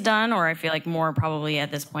is done, or I feel like more probably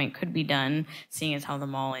at this point could be done, seeing as how the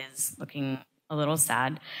mall is looking a little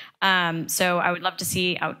sad. So I would love to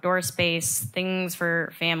see outdoor space, things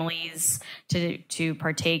for families to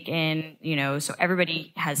partake in, you know, so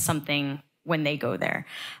everybody has something when they go there.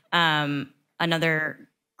 Another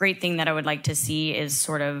great thing that I would like to see is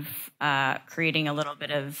sort of creating a little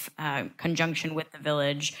bit of conjunction with the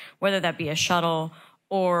village, whether that be a shuttle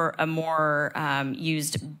or a more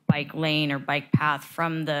used bike lane or bike path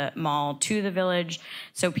from the mall to the village.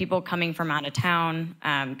 So people coming from out of town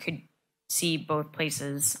could see both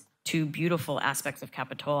places, two beautiful aspects of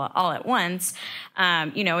Capitola all at once.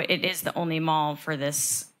 You know, it is the only mall for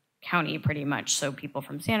this county pretty much. So people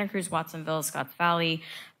from Santa Cruz, Watsonville, Scotts Valley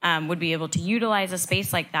would be able to utilize a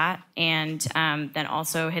space like that and then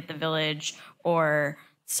also hit the village or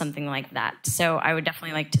something like that. So I would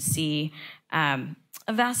definitely like to see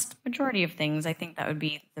a vast majority of things. I think that would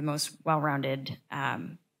be the most well-rounded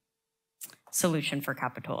solution for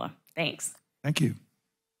Capitola. Thanks. Thank you.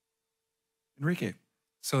 Enrique,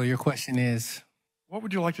 So your question is, what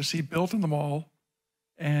would you like to see built in the mall,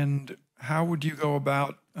 and how would you go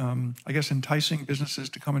about, I guess, enticing businesses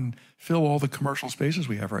to come and fill all the commercial spaces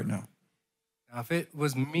we have right now? now if it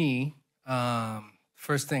was me,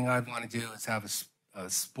 first thing I'd want to do is have a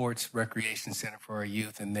sports recreation center for our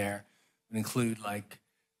youth in there. It would include like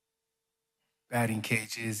batting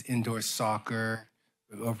cages, indoor soccer,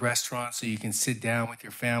 a restaurant so you can sit down with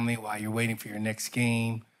your family while you're waiting for your next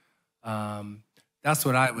game. That's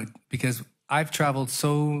what I would, because I've traveled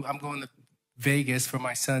I'm going to Vegas for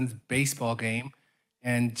my son's baseball game,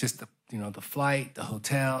 and just the flight, the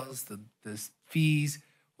hotels, the fees.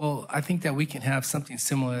 Well, I think that we can have something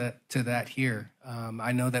similar to that here.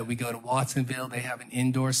 I know that we go to Watsonville, they have an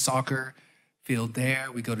indoor soccer field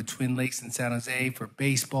there. We go to Twin Lakes in San Jose for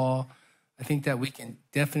baseball. I think that we can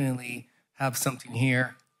definitely have something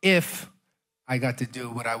here if I got to do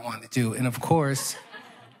what I want to do. And of course,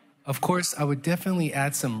 I would definitely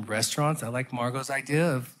add some restaurants. I like Margot's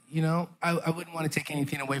idea of, you know, I wouldn't want to take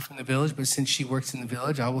anything away from the village, but since she works in the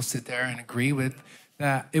village, I will sit there and agree with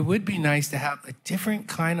that. It would be nice to have a different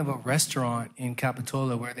kind of a restaurant in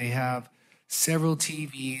Capitola where they have several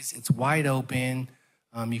TVs. It's wide open.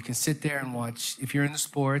 You can sit there and watch. If you're into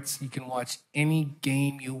sports, you can watch any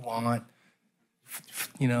game you want.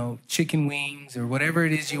 You know, chicken wings or whatever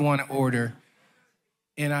it is you want to order.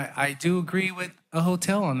 And I do agree with a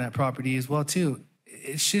hotel on that property as well too.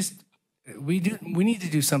 It's just we need to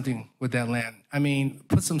do something with that land. I mean,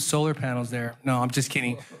 put some solar panels there. No, I'm just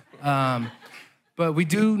kidding. But we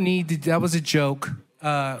do need to. That was a joke.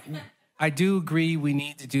 I do agree we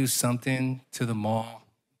need to do something to the mall.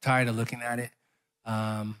 Tired of looking at it.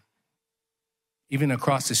 Even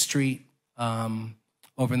across the street,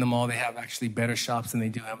 over in the mall, they have actually better shops than they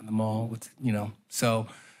do have in the mall. With, you know, so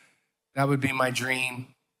that would be my dream.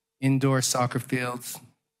 Indoor soccer fields,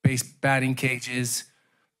 batting cages,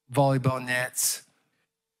 volleyball nets,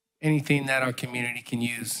 anything that our community can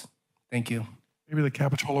use. Thank you. Maybe the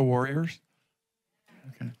Capitola Warriors?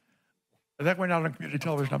 Okay. That went out on community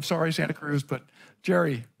television. I'm sorry, Santa Cruz, but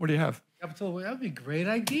Jerry, what do you have? Capitola, that would be a great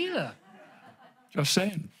idea. Just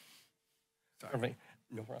saying. Sorry,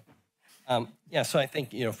 no problem. Yeah, so I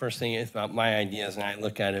think, you know, first thing is about my ideas, and I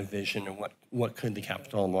look at a vision of what could the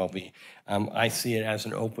Capitola Mall be. I see it as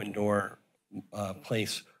an open door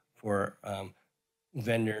place for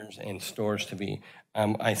vendors and stores to be.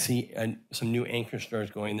 I see some new anchor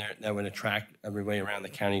stores going there that would attract everybody around the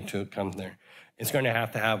county to come there. It's going to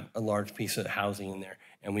have a large piece of housing in there,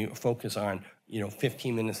 and we focus on, you know,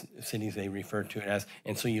 15-minute cities they refer to it as,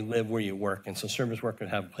 and so you live where you work, and so service workers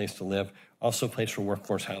have a place to live, also a place for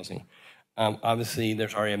workforce housing. Obviously,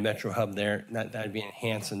 there's already a metro hub there that would be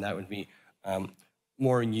enhanced, and that would be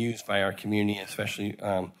more used by our community, especially,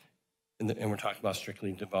 and we're talking about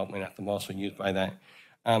strictly development at the mall, so used by that.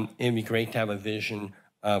 It'd be great to have a vision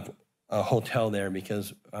of a hotel there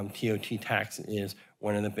because TOT tax is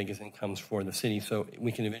one of the biggest incomes for the city, so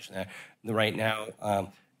we can envision that. Right now,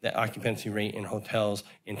 the occupancy rate in hotels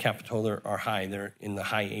in Capitola are high. They're in the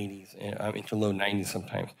high 80s, into low 90s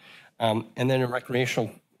sometimes. And then a recreational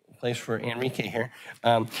place for Enrique here.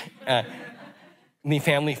 The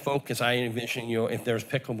family focus, I envision, you know, if there's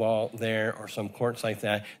pickleball there or some courts like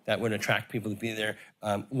that, that would attract people to be there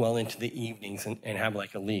well into the evenings and have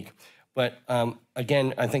like a league. But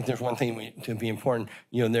again, I think there's one thing to be important.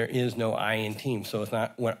 You know, there is no I in team, so it's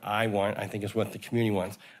not what I want. I think it's what the community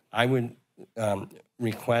wants. I would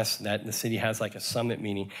request that the city has like a summit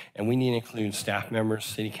meeting, and we need to include staff members,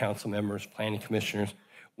 city council members, planning commissioners.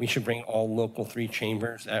 We should bring all local 3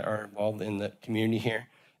 chambers that are involved in the community here.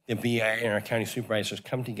 the BIA and our county supervisors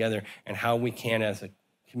come together and how we can, as a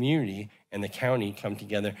community and the county, come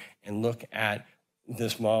together and look at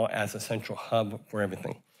this mall as a central hub for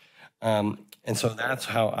everything. And so that's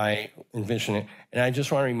how I envision it. And I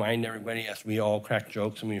just want to remind everybody, as we all crack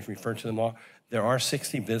jokes and we refer to the mall, there are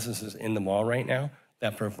 60 businesses in the mall right now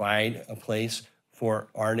that provide a place for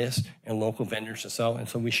artists and local vendors to sell. And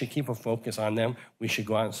so we should keep a focus on them. We should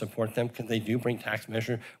go out and support them because they do bring tax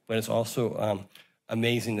measure, but it's also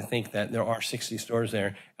amazing to think that there are 60 stores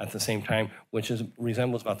there at the same time, which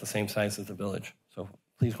resembles about the same size as the village. So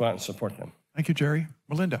please go out and support them. Thank you, Jerry.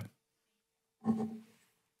 Melinda.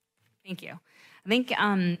 Thank you. I think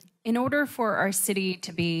in order for our city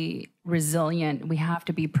to be resilient, we have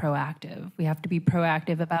to be proactive. We have to be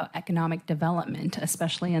proactive about economic development,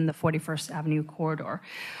 especially in the 41st Avenue corridor.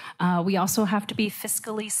 We also have to be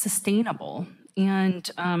fiscally sustainable. And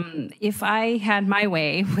if I had my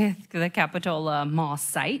way with the Capitola Mall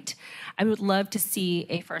site, I would love to see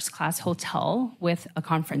a first-class hotel with a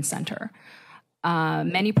conference center.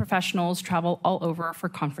 Many professionals travel all over for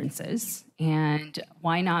conferences, and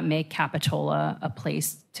why not make Capitola a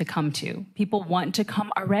place to come to? People want to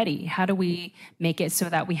come already. How do we make it so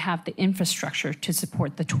that we have the infrastructure to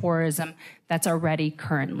support the tourism that's already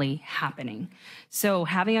currently happening? So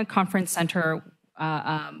having a conference center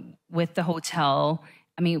with the hotel,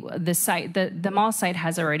 I mean, the mall site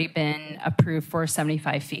has already been approved for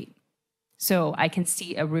 75 feet. So I can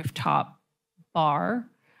see a rooftop bar.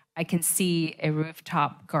 I can see a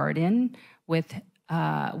rooftop garden with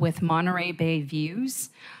Monterey Bay views.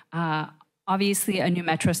 Obviously, a new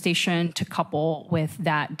metro station to couple with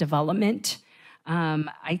that development.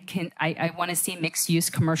 I want to see mixed-use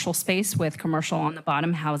commercial space with commercial on the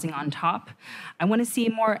bottom, housing on top. I want to see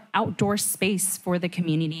more outdoor space for the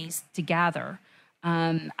communities to gather.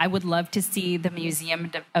 I would love to see the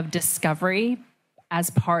Museum of Discovery as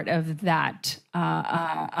part of that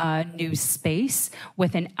new space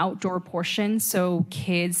with an outdoor portion so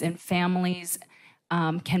kids and families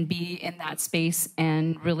can be in that space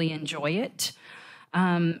and really enjoy it.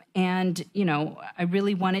 And, you know, I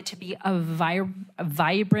really want it to be a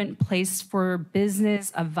vibrant place for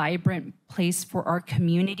business, a vibrant place for our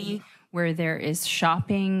community where there is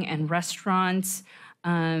shopping and restaurants.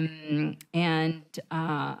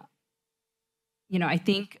 You know, I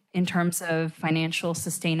think in terms of financial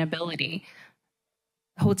sustainability,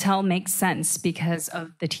 hotel makes sense because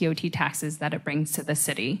of the TOT taxes that it brings to the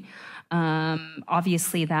city.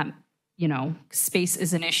 Obviously, that, you know, space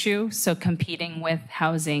is an issue, so competing with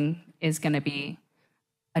housing is going to be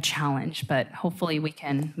a challenge, but hopefully we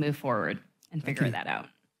can move forward and figure that out.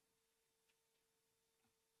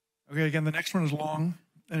 Okay, again, the next one is long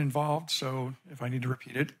and involved, so if I need to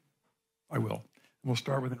repeat it, I will. We'll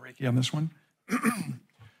start with Enrique on this one.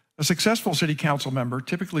 A successful city council member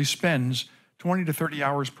typically spends 20 to 30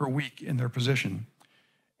 hours per week in their position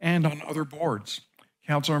and on other boards.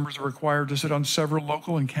 Council members are required to sit on several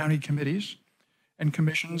local and county committees and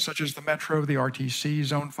commissions such as the Metro, the RTC,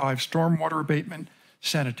 Zone 5 Stormwater Abatement,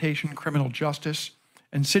 Sanitation, Criminal Justice,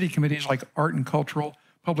 and city committees like Art and Cultural,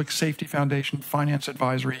 Public Safety Foundation, Finance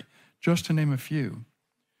Advisory, just to name a few.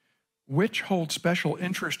 Which hold special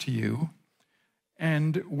interest to you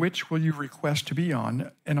and which will you request to be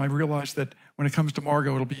on? And I realize that when it comes to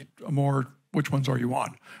Margot, it'll be more, which ones are you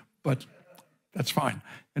on? But that's fine.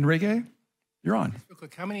 Enrique, you're on. Real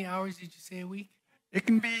quick, how many hours did you say a week? It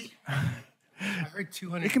can be, I heard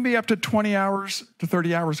 200. it can be up to 20 hours to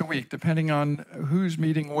 30 hours a week, depending on who's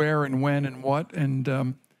meeting where and when and what. And,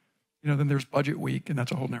 you know, then there's budget week, and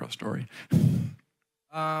that's a whole narrow story.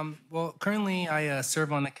 Well, currently I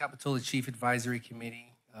serve on the Capitola Chief Advisory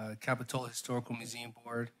Committee, Capitola Historical Museum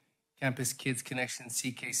Board, Campus Kids Connection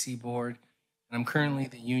CKC Board, and I'm currently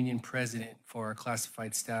the union president for our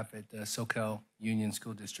classified staff at the Soquel Union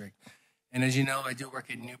School District. And as you know, I do work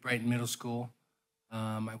at New Brighton Middle School.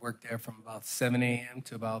 I work there from about 7 a.m.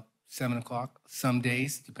 to about 7 o'clock some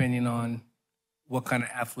days, depending on what kind of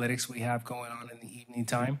athletics we have going on in the evening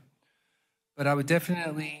time. But I would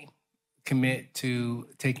definitely commit to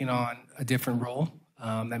taking on a different role.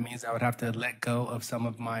 That means I would have to let go of some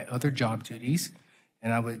of my other job duties,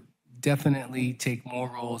 and I would definitely take more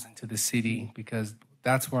roles into the city because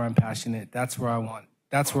that's where I'm passionate. That's where I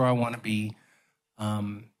want to be.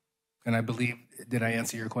 And I believe, did I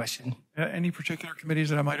answer your question? Any particular committees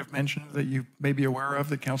that I might have mentioned that you may be aware of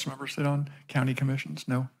that council members sit on? County commissions?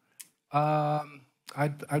 No? I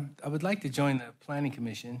would like to join the planning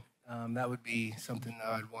commission. That would be something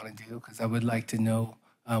that I'd want to do because I would like to know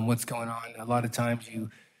what's going on. A lot of times you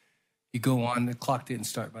go on, the clock didn't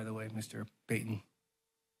start, by the way, Mr. Payton.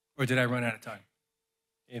 Or did I run out of time?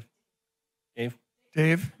 Dave?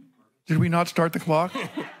 Dave, Did we not start the clock?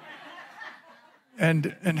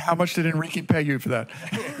 And how much did Enrique pay you for that?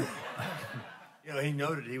 You know, he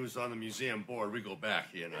noted he was on the museum board. We go back,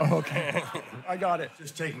 you know. Oh, okay. I got it.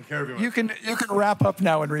 Just taking care of him. You can wrap up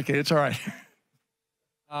now, Enrique. It's all right.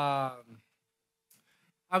 I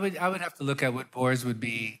would have to look at what boards would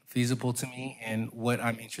be feasible to me and what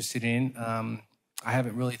I'm interested in. I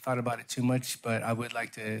haven't really thought about it too much, but I would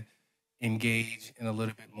like to engage in a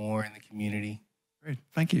little bit more in the community. Great.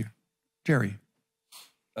 Thank you. Jerry.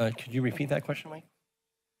 Could you repeat that question, Mike?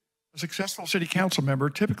 A successful city council member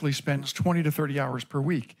typically spends 20 to 30 hours per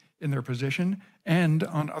week in their position and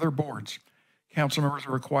on other boards. Council members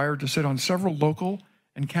are required to sit on several local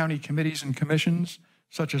and county committees and commissions,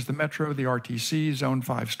 such as the Metro, the RTC, Zone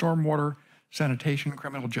 5 Stormwater, Sanitation,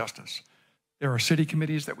 Criminal Justice. There are city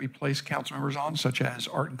committees that we place council members on, such as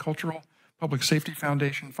Art and Cultural, Public Safety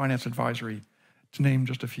Foundation, Finance Advisory, to name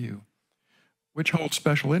just a few. Which holds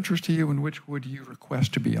special interest to you and which would you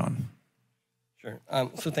request to be on? Sure.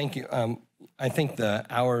 So thank you. I think the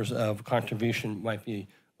hours of contribution might be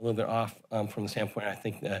a little bit off from the standpoint. I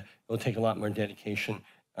think that it'll take a lot more dedication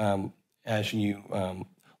as you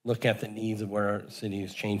look at the needs of where our city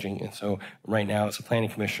is changing. And so right now, as a planning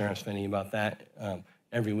commissioner, I'm spending about that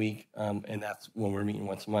every week, and that's when we're meeting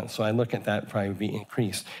once a month. So I look at that probably be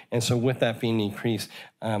increased. And so with that being increased,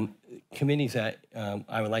 committees that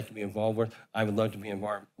I would like to be involved with, I would love to be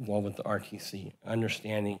involved with the RTC,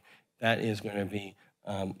 understanding that is going to be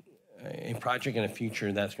a project in the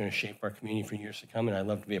future that's going to shape our community for years to come, and I'd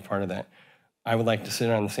love to be a part of that. I would like to sit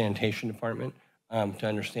on the sanitation department to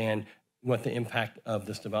understand what the impact of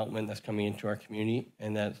this development that's coming into our community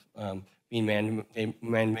and that's being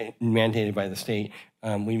mandated by the state.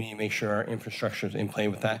 We need to make sure our infrastructure is in play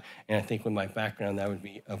with that, and I think with my background, that would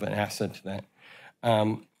be of an asset to that.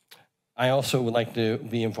 I also would like to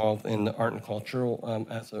be involved in the art and cultural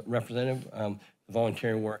as a representative. The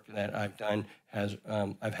volunteering work that I've done has,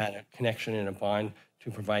 I've had a connection and a bond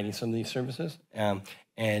to providing some of these services and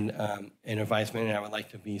advisement, and I would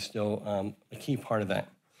like to be still a key part of that.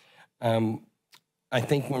 I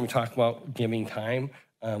think when we talk about giving time,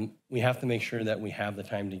 we have to make sure that we have the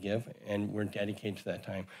time to give, and we're dedicated to that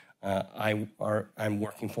time. I'm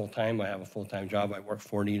working full-time. I have a full-time job. I work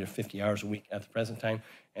 40 to 50 hours a week at the present time,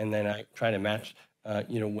 and then I try to match,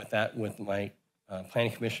 with that with my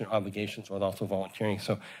planning commission obligations, with also volunteering.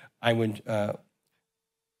 So I would,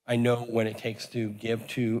 I know what it takes to give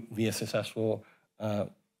to be a successful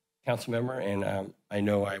council member, and I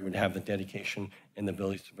know I would have the dedication and the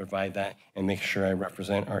ability to provide that and make sure I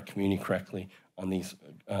represent our community correctly on these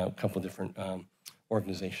couple of different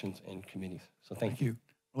organizations and committees. So thank you.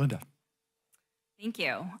 Melinda. Thank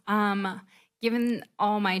you. Given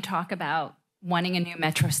all my talk about wanting a new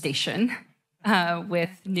metro station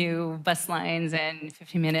with new bus lines and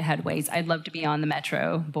 15-minute headways, I'd love to be on the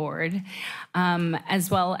Metro board,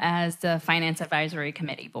 as well as the Finance Advisory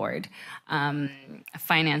Committee board,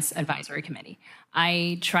 Finance Advisory Committee.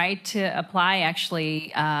 I tried to apply,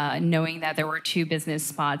 actually, knowing that there were 2 business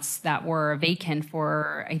spots that were vacant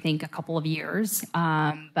for, I think, a couple of years.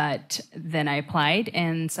 But then I applied,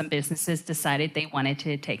 and some businesses decided they wanted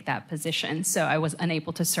to take that position. So I was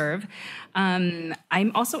unable to serve.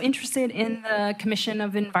 I'm also interested in the Commission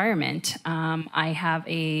of Environment. I have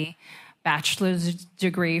a bachelor's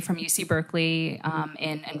degree from UC Berkeley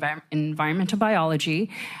in environmental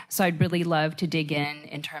biology. So I'd really love to dig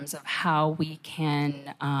in terms of how we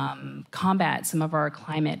can combat some of our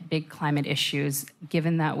big climate issues,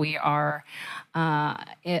 given that we are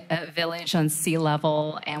a village on sea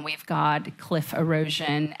level and we've got cliff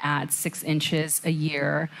erosion at 6 inches a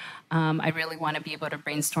year. I really want to be able to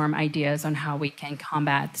brainstorm ideas on how we can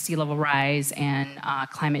combat sea level rise and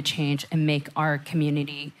climate change and make our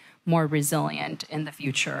community more resilient in the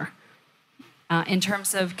future. In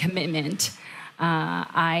terms of commitment,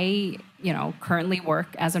 I currently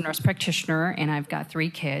work as a nurse practitioner, and I've got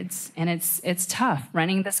 3 kids, and it's tough.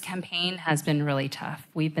 Running this campaign has been really tough.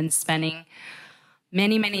 We've been spending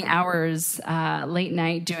many hours late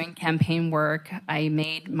night doing campaign work. I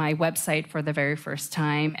made my website for the very first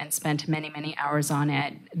time and spent many hours on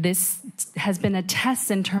it. This has been a test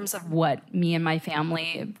in terms of what me and my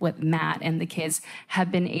family, with Matt and the kids,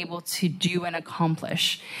 have been able to do and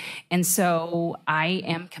accomplish. And so I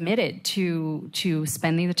am committed to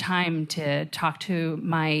spending the time to talk to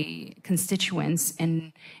my constituents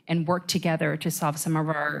and work together to solve some of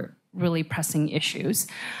our really pressing issues.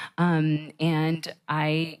 And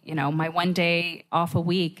my one day off a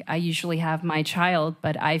week, I usually have my child,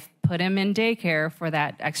 but I've put him in daycare for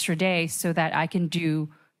that extra day so that I can do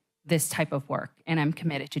this type of work, and I'm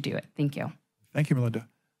committed to do it. Thank you. Thank you, Melinda.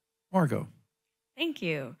 Margot. Thank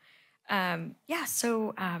you.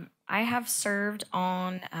 I have served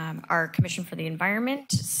on our Commission for the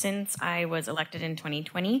Environment since I was elected in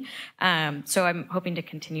 2020. So I'm hoping to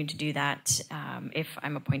continue to do that if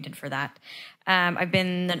I'm appointed for that. I've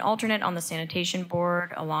been an alternate on the Sanitation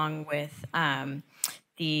Board along with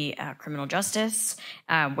the Criminal Justice,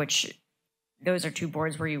 which those are two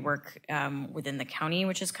boards where you work within the county,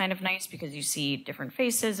 which is kind of nice because you see different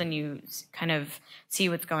faces and you kind of see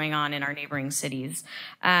what's going on in our neighboring cities.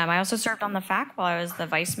 I also served on the FAC while I was the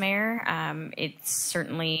vice mayor. It's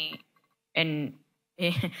certainly an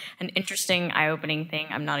interesting, eye-opening thing.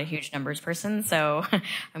 I'm not a huge numbers person, so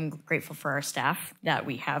I'm grateful for our staff that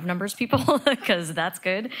we have numbers people because that's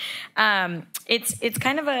good. It's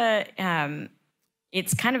kind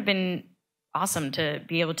of been awesome to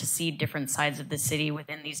be able to see different sides of the city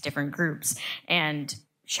within these different groups, and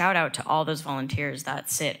shout out to all those volunteers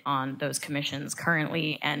that sit on those commissions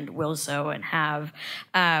currently and will so and have.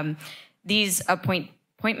 These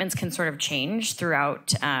appointments can sort of change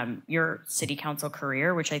throughout your city council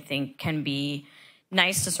career, which I think can be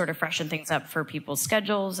nice to sort of freshen things up for people's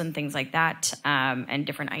schedules and things like that, and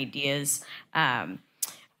different ideas.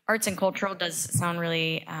 Arts and cultural does sound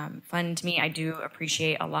really fun to me. I do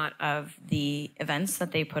appreciate a lot of the events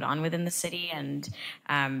that they put on within the city, and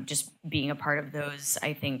just being a part of those,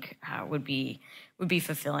 I think, would be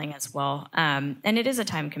fulfilling as well. And it is a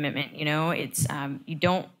time commitment. You know, it's you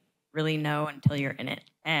don't really know until you're in it.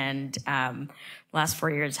 And the last 4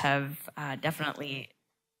 years have definitely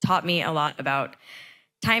taught me a lot about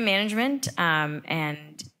time management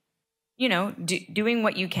and doing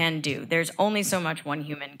what you can do. There's only so much one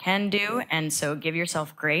human can do, and so give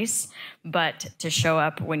yourself grace, but to show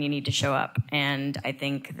up when you need to show up. And I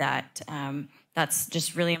think that that's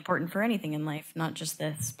just really important for anything in life, not just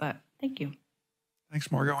this, but thank you.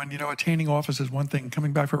 Thanks, Margot. And, attaining office is one thing.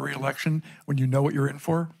 Coming back for re-election when you know what you're in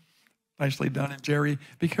for, nicely done. And Jerry,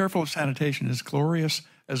 be careful of sanitation. As glorious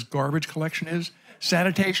as garbage collection is,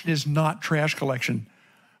 sanitation is not trash collection.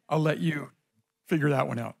 I'll let you figure that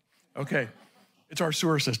one out. Okay, it's our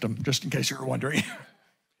sewer system, just in case you were wondering.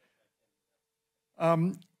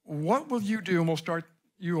 What will you do, and we'll start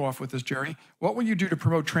you off with this, Jerry. What will you do to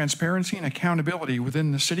promote transparency and accountability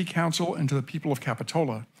within the City Council and to the people of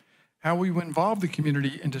Capitola? How will you involve the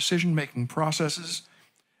community in decision-making processes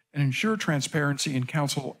and ensure transparency in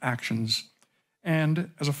council actions?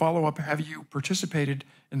 And as a follow-up, have you participated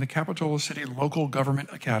in the Capitola City Local Government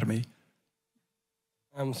Academy?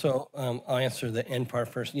 I'll answer the end part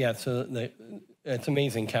first. Yeah, so it's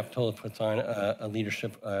amazing. Capitola puts on a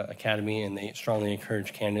leadership academy, and they strongly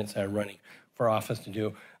encourage candidates that are running for office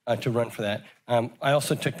to run for that. I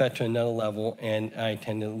also took that to another level, and I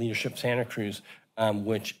attended Leadership Santa Cruz,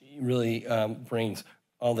 which really brings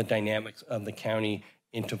all the dynamics of the county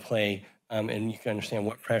into play, and you can understand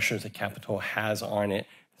what pressures the Capitola has on it.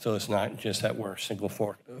 So it's not just that we're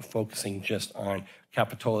focusing just on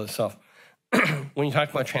Capitola itself. When you talk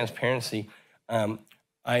about transparency,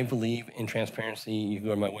 I believe in transparency. You go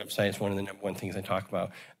to my website, it's one of the number one things I talk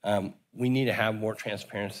about. We need to have more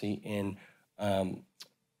transparency in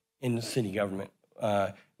the city government.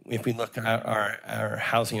 If we look at our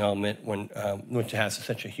housing element, which has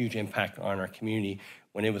such a huge impact on our community,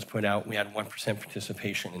 when it was put out, we had 1%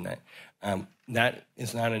 participation in that. That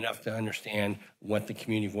is not enough to understand what the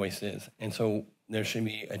community voice is. And so there should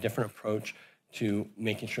be a different approach to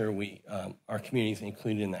making sure our community is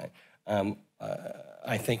included in that.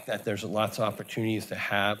 I think that there's lots of opportunities to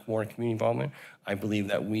have more community involvement. I believe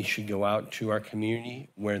that we should go out to our community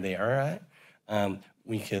where they are at.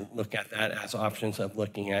 We can look at that as options of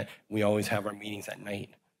looking at, we always have our meetings at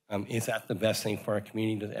night. Is that the best thing for our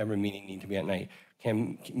community? Does every meeting need to be at night?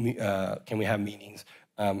 Can we have meetings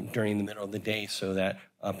during the middle of the day so that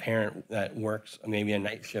a parent that works maybe a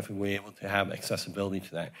night shift will be able to have accessibility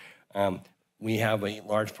to that? We have a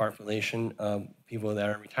large population of people that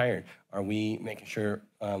are retired. Are we making sure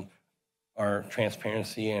our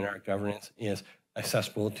transparency and our governance is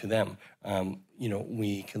accessible to them?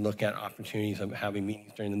 We can look at opportunities of having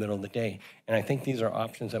meetings during the middle of the day. And I think these are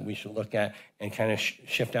options that we should look at and kind of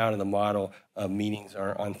shift out of the model of meetings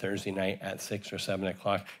are on Thursday night at 6 or 7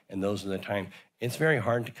 o'clock, and those are the time. It's very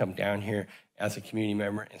hard to come down here as a community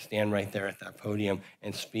member and stand right there at that podium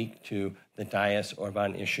and speak to the dais or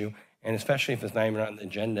about an issue. And especially if it's not even on the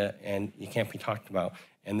agenda and you can't be talked about,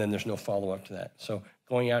 and then there's no follow-up to that. So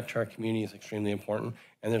going out to our community is extremely important.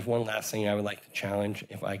 And there's one last thing I would like to challenge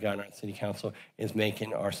if I got on city council is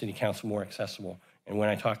making our city council more accessible. And when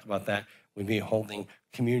I talked about that, we'd be holding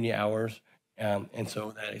community hours, and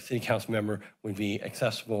so that a city council member would be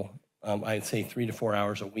accessible I'd say 3 to 4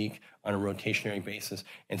 hours a week on a rotationary basis.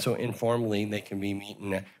 And so informally, they can be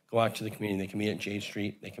meeting, go out to the community. They can meet at Jade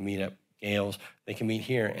Street. They can meet at Gales. They can meet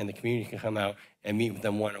here, and the community can come out and meet with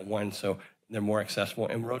them one-on-one so they're more accessible,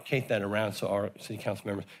 and rotate that around so our city council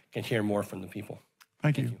members can hear more from the people.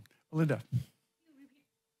 Thank you. Linda.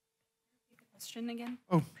 Question again?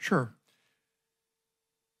 Oh, sure.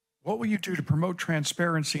 What will you do to promote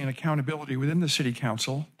transparency and accountability within the City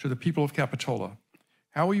Council to the people of Capitola?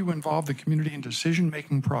 How will you involve the community in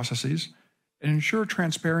decision-making processes and ensure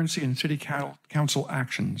transparency in City Council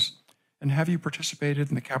actions? And have you participated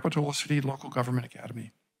in the Capitola City Local Government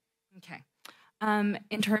Academy? Okay.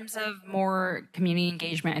 In terms of more community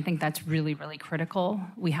engagement, I think that's really, really critical.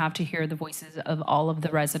 We have to hear the voices of all of the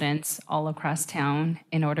residents all across town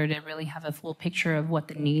in order to really have a full picture of what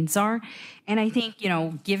the needs are. And I think,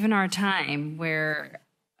 given our time where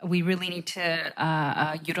we really need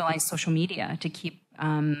to utilize social media to keep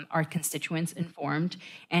our constituents informed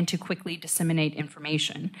and to quickly disseminate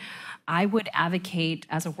information. I would advocate,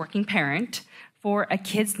 as a working parent, for a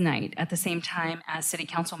kids' night at the same time as city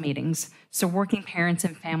council meetings, so working parents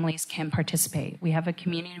and families can participate. We have a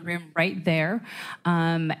community room right there,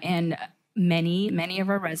 and many of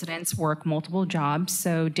our residents work multiple jobs,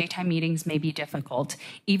 so daytime meetings may be difficult.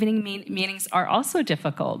 Evening meetings are also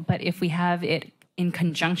difficult, but if we have it in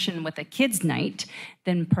conjunction with a kids' night,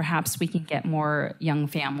 then perhaps we can get more young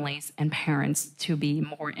families and parents to be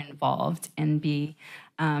more involved and be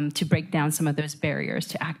to break down some of those barriers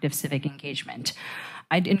to active civic engagement.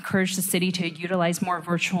 I'd encourage the city to utilize more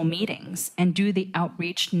virtual meetings and do the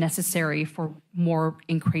outreach necessary for more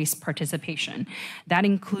increased participation. That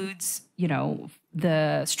includes,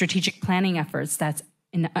 the strategic planning efforts that's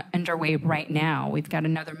underway right now. We've got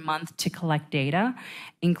another month to collect data,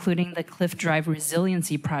 including the Cliff Drive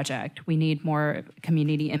Resiliency Project. We need more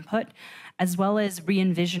community input, as well as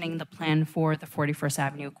re-envisioning the plan for the 41st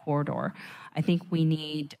Avenue corridor. I think we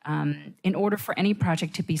need, in order for any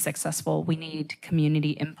project to be successful, we need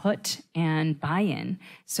community input and buy-in.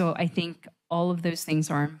 So I think all of those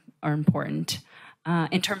things are important.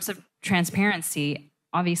 In terms of transparency,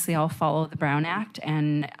 obviously I'll follow the Brown Act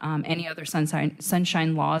and any other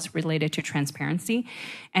sunshine laws related to transparency.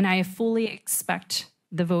 And I fully expect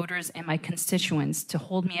the voters and my constituents to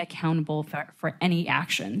hold me accountable for any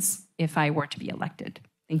actions if I were to be elected.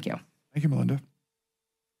 Thank you. Thank you, Melinda.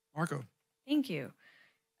 Marco. Thank you.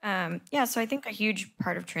 So I think a huge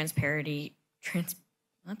part of transparency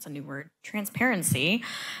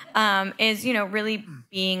is, really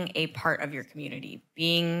being a part of your community,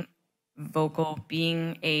 being vocal,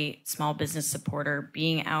 being a small business supporter,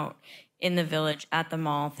 being out in the village, at the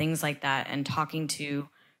mall, things like that, and talking to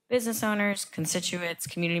business owners, constituents,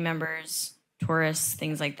 community members, tourists,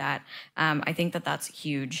 things like that. I think that that's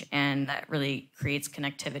huge, and that really creates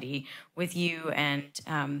connectivity with you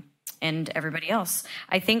and everybody else.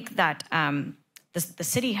 I think that the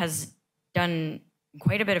city has done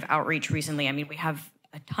quite a bit of outreach recently. I mean, we have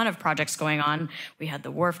a ton of projects going on. We had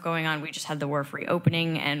the wharf going on. We just had the wharf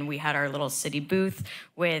reopening, and we had our little city booth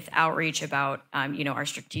with outreach about, our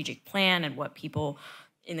strategic plan and what people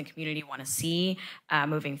in the community want to see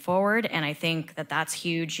moving forward. And I think that that's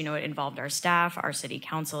huge. It involved our staff, our city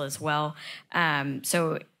council as well.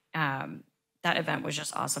 That event was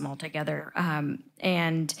just awesome altogether.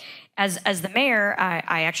 And as the mayor,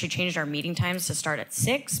 I actually changed our meeting times to start at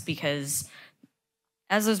 6 because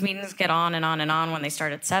as those meetings get on and on and on, when they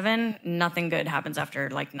start at 7, nothing good happens after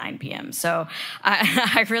like 9 p.m. So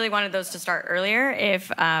I really wanted those to start earlier.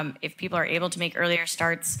 If people are able to make earlier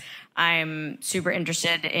starts, I'm super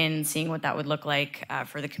interested in seeing what that would look like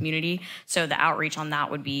for the community. So the outreach on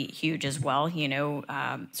that would be huge as well.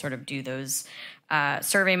 Sort of do those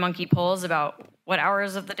survey monkey polls about what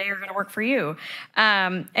hours of the day are going to work for you. So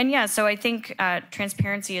I think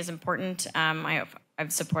transparency is important.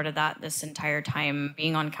 I've supported that this entire time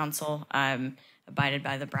being on council, abided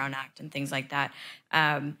by the Brown Act and things like that.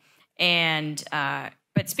 But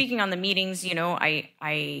speaking on the meetings,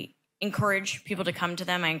 I encourage people to come to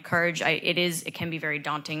them. It can be very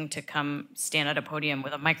daunting to come stand at a podium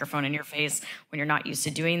with a microphone in your face when you're not used to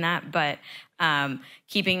doing that. But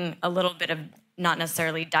keeping a little bit of not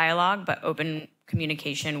necessarily dialogue, but open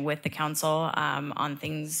communication with the council on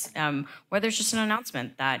things, whether it's just an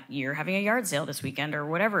announcement that you're having a yard sale this weekend or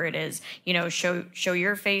whatever it is, show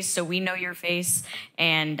your face so we know your face.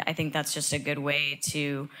 And I think that's just a good way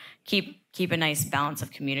to keep a nice balance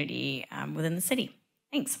of community within the city.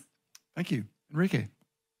 Thanks. Thank you. Enrique.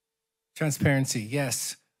 Transparency,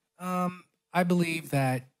 yes. I believe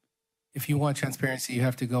that if you want transparency, you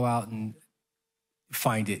have to go out and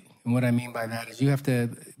find it. And what I mean by that is you have to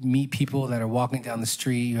meet people that are walking down the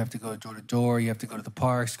street. You have to go door to door. You have to go to the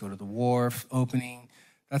parks, go to the wharf opening.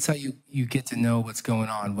 That's how you get to know what's going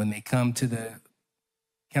on. When they come to the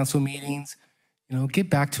council meetings, get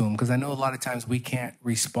back to them, because I know a lot of times we can't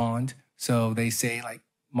respond. So they say, like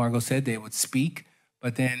Margot said, they would speak,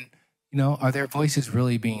 but then, are their voices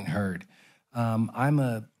really being heard? I'm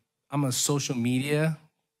a social media.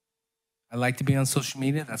 I like to be on social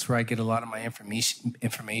media. That's where I get a lot of my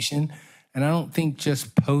information. And I don't think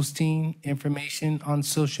just posting information on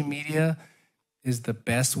social media is the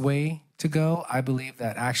best way to go. I believe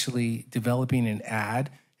that actually developing an ad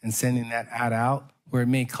and sending that ad out, where it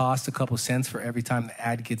may cost a couple cents for every time the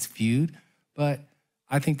ad gets viewed, but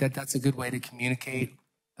I think that that's a good way to communicate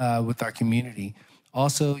with our community.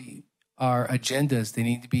 Also, our agendas, they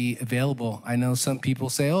need to be available. I know some people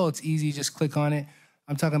say, oh, it's easy, just click on it.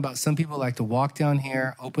 I'm talking about some people like to walk down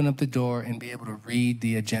here, open up the door, and be able to read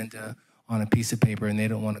the agenda on a piece of paper, and they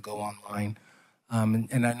don't want to go online.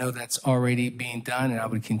 And I know that's already being done, and I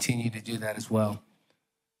would continue to do that as well.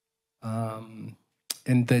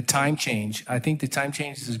 And the time change, I think the time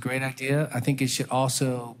change is a great idea. I think it should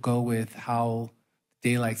also go with how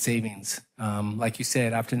daylight savings, like you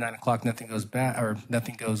said, after 9 o'clock, nothing goes bad or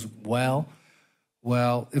nothing goes well.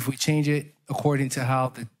 Well, if we change it according to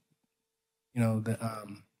how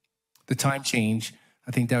the time change,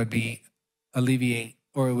 I think that would be alleviate,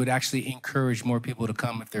 or it would actually encourage more people to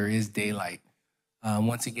come if there is daylight.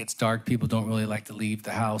 Once it gets dark, people don't really like to leave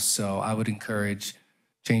the house, so I would encourage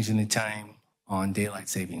changing the time on daylight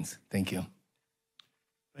savings. Thank you.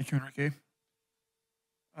 Thank you, Enrique.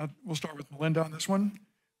 We'll start with Melinda on this one.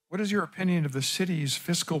 What is your opinion of the city's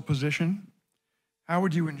fiscal position? How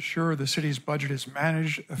would you ensure the city's budget is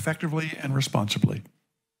managed effectively and responsibly?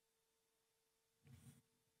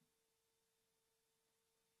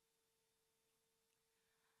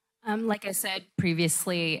 Like I said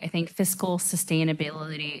previously, I think fiscal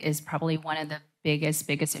sustainability is probably one of the biggest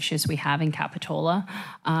issues we have in Capitola.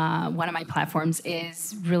 One of my platforms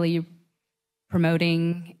is really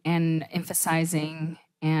promoting and emphasizing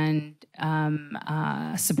and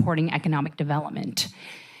supporting economic development.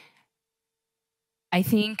 I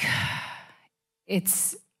think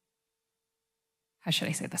it's, how should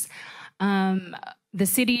I say this? The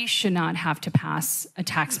city should not have to pass a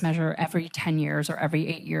tax measure every 10 years or every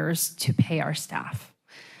 8 years to pay our staff.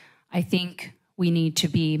 I think we need to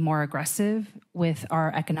be more aggressive with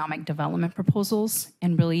our economic development proposals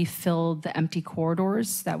and really fill the empty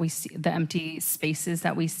corridors that we see, the empty spaces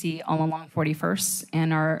that we see all along 41st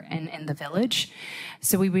and in the village.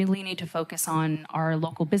 So we really need to focus on our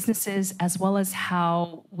local businesses as well as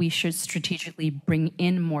how we should strategically bring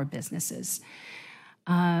in more businesses.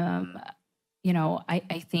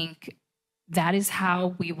 I think that is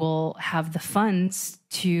how we will have the funds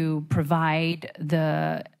to provide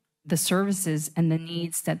the services and the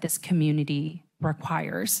needs that this community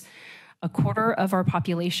requires. A quarter of our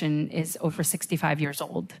population is over 65 years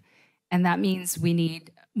old, and that means we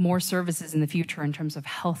need more services in the future in terms of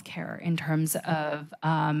healthcare, in terms of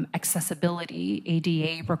accessibility,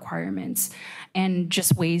 ADA requirements, and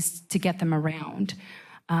just ways to get them around.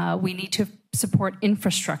 We need to support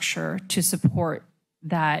infrastructure to support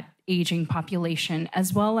that aging population,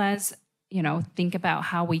 as well as, think about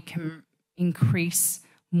how we can increase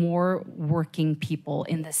more working people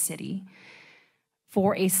in the city.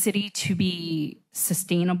 For a city to be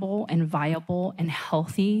sustainable and viable and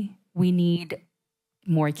healthy, we need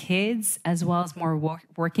more kids as well as more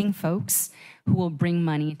working folks who will bring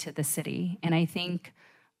money to the city. And I think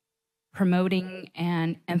promoting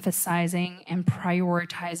and emphasizing and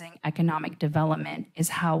prioritizing economic development is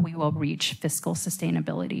how we will reach fiscal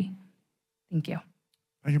sustainability. Thank you.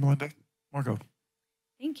 Thank you, Melinda. Margot.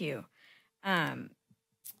 Thank you.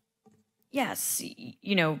 Yes,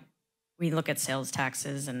 we look at sales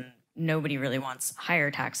taxes and nobody really wants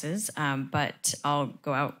higher taxes, but I'll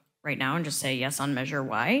go out right now and just say yes on Measure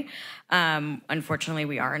Y. Unfortunately,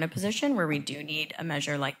 we are in a position where we do need a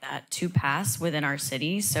measure like that to pass within our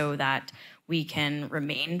city so that we can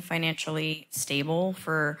remain financially stable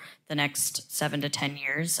for the next 7 to 10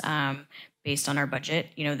 years based on our budget.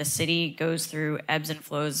 The city goes through ebbs and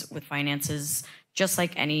flows with finances just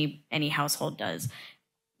like any household does.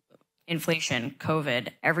 Inflation, COVID,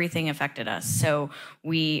 everything affected us. So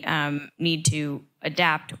we need to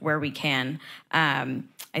adapt where we can.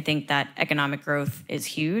 I think that economic growth is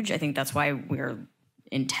huge. I think that's why we're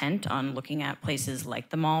intent on looking at places like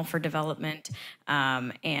the mall for development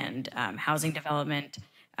and housing development.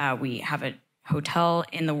 We have hotel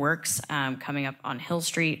in the works coming up on Hill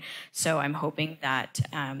Street. So I'm hoping that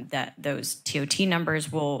that those TOT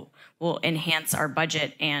numbers will enhance our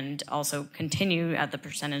budget and also continue at the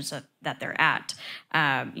percentage that they're at.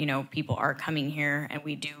 You know, people are coming here, and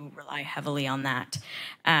we do rely heavily on that.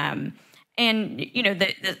 And you know,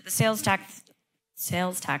 the sales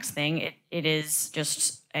tax thing, it is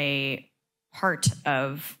just a part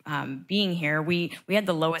of being here. We had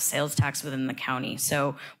the lowest sales tax within the county,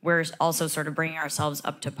 so we're also sort of bringing ourselves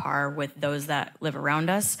up to par with those that live around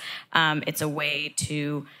us. It's a way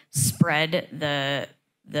to spread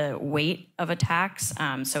the weight of a tax,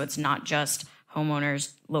 so it's not just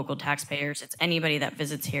homeowners, local taxpayers. It's anybody that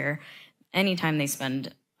visits here. Anytime they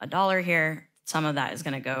spend $1 here, some of that is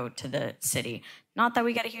going to go to the city. Not that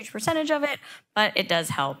we get a huge percentage of it, but it does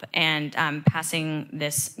help. And passing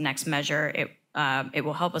this next measure, it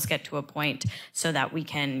will help us get to a point so that we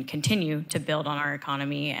can continue to build on our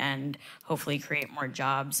economy and hopefully create more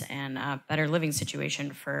jobs and a better living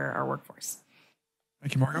situation for our workforce.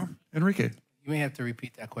 Thank you, Margo. Enrique. You may have to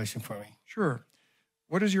repeat that question for me. Sure.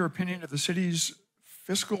 What is your opinion of the city's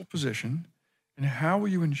fiscal position, and how will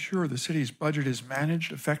you ensure the city's budget is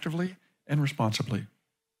managed effectively and responsibly?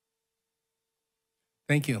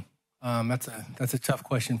 Thank you. That's a tough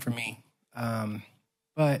question for me.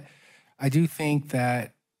 But I do think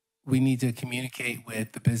that we need to communicate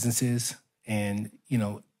with the businesses and, you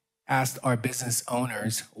know, ask our business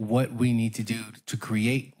owners what we need to do to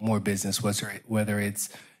create more business, whether it's,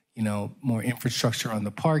 you know, more infrastructure on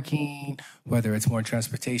the parking, whether it's more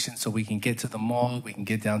transportation so we can get to the mall, we can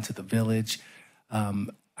get down to the village.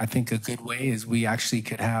 I think a good way is we actually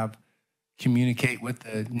could communicate with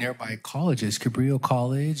the nearby colleges, Cabrillo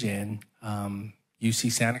College and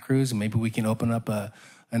UC Santa Cruz, and maybe we can open up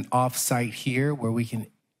an off-site here where we can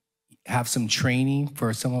have some training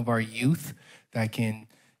for some of our youth that can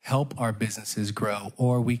help our businesses grow,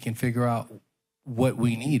 or we can figure out what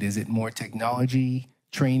we need. Is it more technology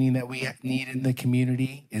training that we need in the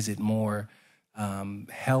community? Is it more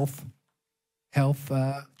health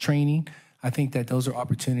training? I think that those are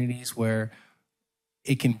opportunities where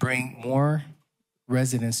it can bring more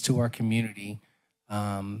residents to our community.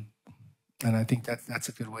 And I think that's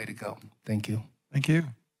a good way to go. Thank you. Thank you.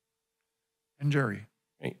 And Jerry.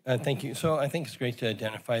 Great. Thank you. So I think it's great to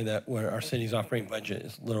identify that where our city's operating budget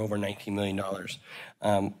is a little over $19 million.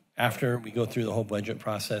 After we go through the whole budget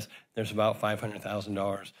process, there's about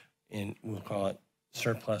 $500,000 in, we'll call it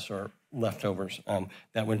surplus or leftovers,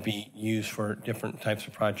 that would be used for different types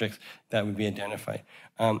of projects that would be identified.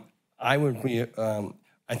 I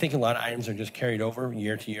think a lot of items are just carried over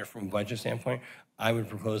year to year from a budget standpoint. I would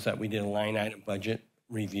propose that we did a line item budget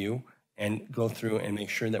review and go through and make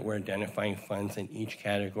sure that we're identifying funds in each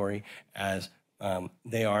category as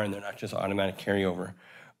they are, and they're not just automatic carryover.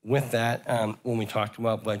 With that, when we talked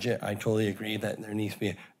about budget, I totally agree that there needs to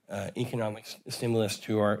be economic stimulus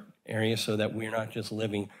to our area so that we're not just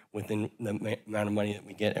living within the amount of money that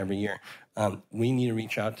we get every year. We need to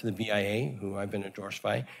reach out to the BIA, who I've been endorsed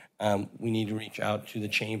by. We need to reach out to the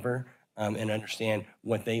chamber and understand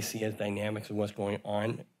what they see as dynamics of what's going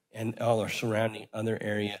on and all our surrounding other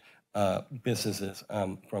area businesses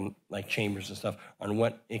from like chambers and stuff on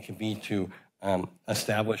what it could be to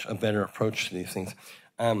establish a better approach to these things.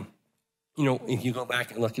 You know, if you go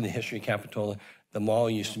back and look at the history of Capitola, the mall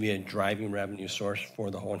used to be a driving revenue source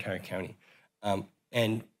for the whole entire county.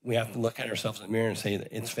 And we have to look at ourselves in the mirror and say that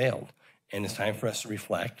it's failed. And it's time for us to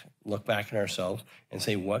reflect, look back at ourselves, and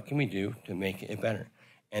say, what can we do to make it better?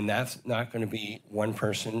 And that's not going to be one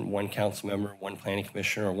person, one council member, one planning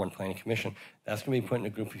commissioner, or one planning commission. That's going to be putting a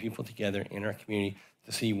group of people together in our community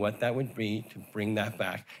to see what that would be to bring that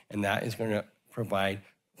back. And that is going to provide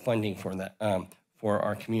funding for that, for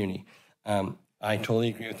our community. I totally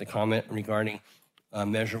agree with the comment regarding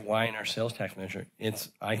Measure Y in our sales tax measure. It's,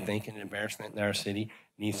 I think, an embarrassment that our city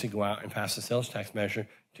needs to go out and pass a sales tax measure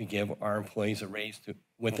to give our employees a raise to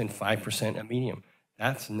within 5% of median.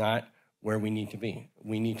 That's not where we need to be.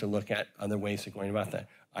 We need to look at other ways of going about that.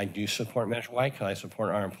 I do support Measure Y because I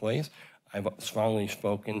support our employees. I've strongly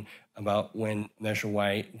spoken about when Measure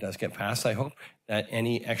Y does get passed, I hope that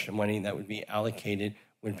any extra money that would be allocated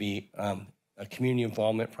would be a community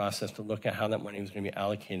involvement process to look at how that money was going to be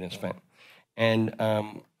allocated and spent. And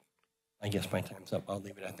I guess my time's up. I'll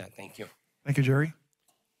leave it at that. Thank you. Thank you, Jerry.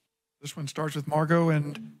 This one starts with Margo.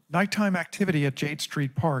 And nighttime activity at Jade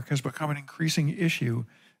Street Park has become an increasing issue,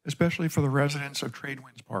 especially for the residents of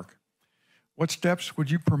Tradewinds Park. What steps would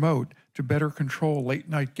you promote to better control late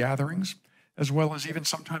night gatherings, as well as even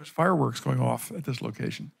sometimes fireworks going off at this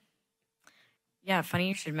location? Yeah, funny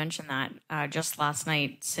you should mention that. Just last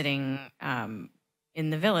night, sitting in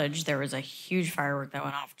the village, there was a huge firework that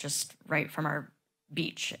went off just right from our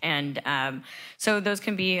beach. And so those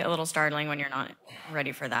can be a little startling when you're not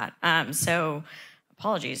ready for that. So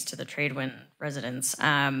apologies to the Tradewin residents.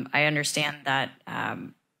 I understand that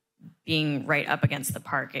being right up against the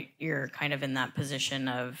park, you're kind of in that position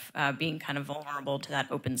of being kind of vulnerable to that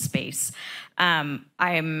open space.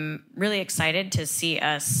 I'm really excited to see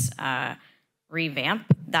us revamp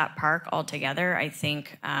that park altogether. I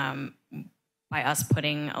think by us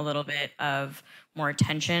putting a little bit of more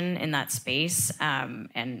attention in that space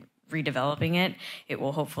and redeveloping it, it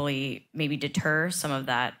will hopefully maybe deter some of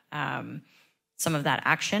that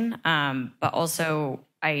action. But also,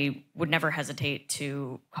 I would never hesitate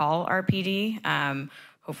to call RPD.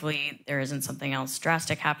 Hopefully, there isn't something else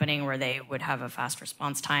drastic happening where they would have a fast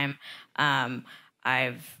response time.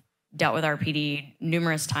 I've dealt with RPD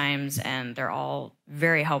numerous times, and they're all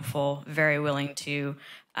very helpful, very willing to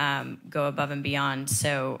go above and beyond.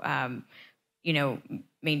 So,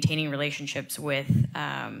 maintaining relationships with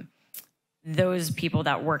those people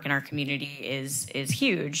that work in our community is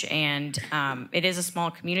huge, and it is a small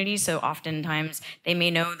community, so oftentimes they may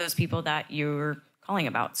know those people that you're calling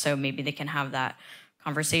about, so maybe they can have that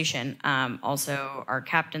conversation. Also, our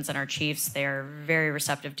captains and our chiefs, they're very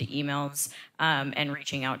receptive to emails and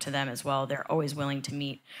reaching out to them as well. They're always willing to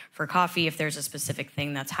meet for coffee if there's a specific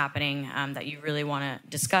thing that's happening that you really want to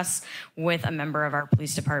discuss with a member of our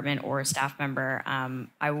police department or a staff member.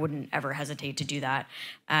 I wouldn't ever hesitate to do that.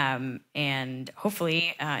 And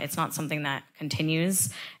hopefully it's not something that continues.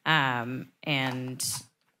 And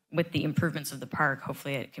with the improvements of the park,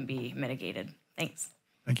 hopefully it can be mitigated. Thanks.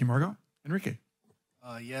 Thank you, Margot. Enrique.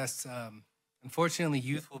 Yes, unfortunately,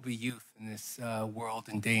 youth will be youth in this world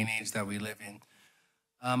and day and age that we live in.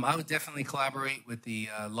 I would definitely collaborate with the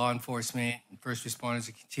law enforcement and first responders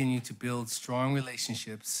to continue to build strong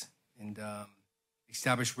relationships and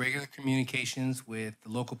establish regular communications with the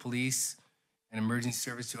local police and emergency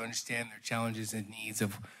service to understand their challenges and needs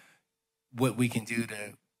of what we can do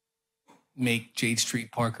to make Jade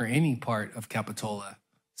Street Park or any part of Capitola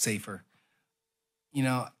safer.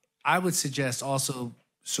 I would suggest also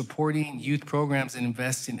supporting youth programs and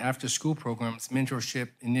invest in after-school programs, mentorship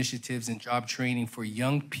initiatives, and job training for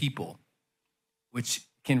young people, which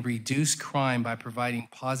can reduce crime by providing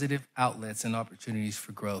positive outlets and opportunities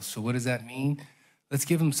for growth. So what does that mean? Let's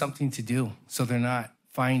give them something to do so they're not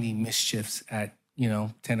finding mischiefs at,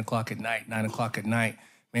 10 o'clock at night, 9 o'clock at night.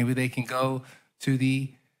 Maybe they can go to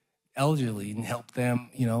the elderly and help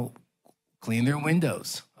them, clean their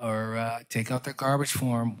windows or take out their garbage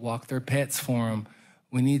for them, walk their pets for them.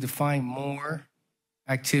 We need to find more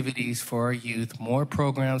activities for our youth, more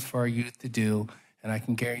programs for our youth to do, and I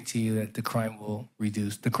can guarantee you that the crime will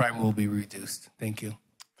reduce. The crime will be reduced. Thank you.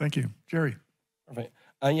 Thank you. Jerry. Perfect.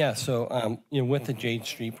 So with the Jade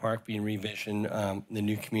Street Park being revisioned, the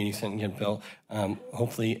new community center getting built,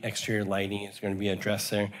 hopefully exterior lighting is going to be addressed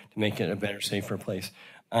there to make it a better, safer place.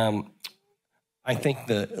 I think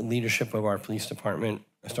the leadership of our police department,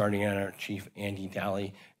 starting at our chief, Andy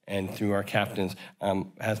Daly, and through our captains,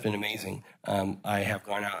 has been amazing. I have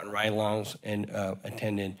gone out on ride-alongs and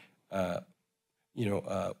attended,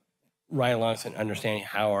 ride-alongs and understanding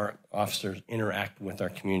how our officers interact with our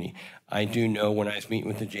community. I do know when I was meeting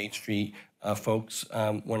with the Jade Street folks,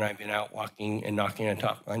 when I've been out walking and knocking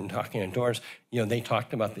on doors, they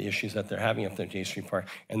talked about the issues that they're having up there at Jade Street Park,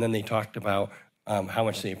 and then they talked about how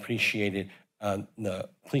much they appreciated the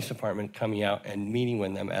police department coming out and meeting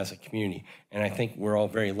with them as a community. And I think we're all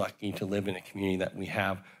very lucky to live in a community that we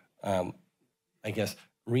have,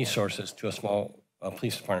 resources to a small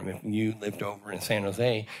police department. If you lived over in San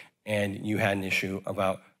Jose and you had an issue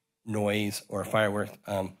about noise or fireworks,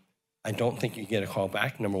 I don't think you get a call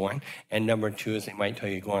back, number one. And number two is they might tell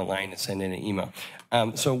you to go online and send in an email.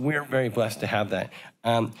 So we're very blessed to have that.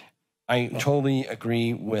 I totally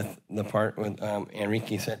agree with the part with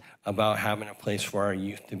Enrique said about having a place for our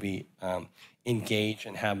youth to be engaged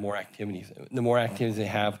and have more activities. The more activities they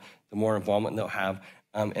have, the more involvement they'll have.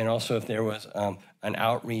 And also if there was an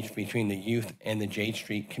outreach between the youth and the Jade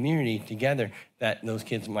Street community together, that those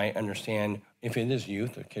kids might understand, if it is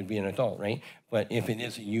youth, it could be an adult, right? But if it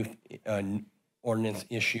is a youth ordinance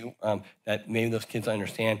issue, that maybe those kids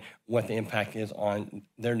understand what the impact is on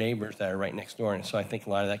their neighbors that are right next door. And so I think a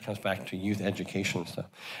lot of that comes back to youth education and stuff.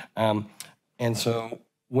 And so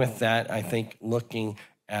with that, I think looking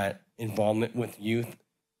at involvement with youth,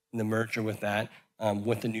 the merger with that,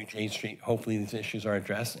 with the new Jade Street, hopefully these issues are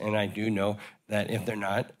addressed. And I do know that if they're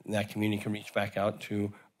not, that community can reach back out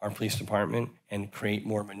to our police department and create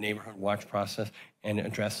more of a neighborhood watch process and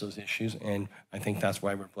address those issues. And I think that's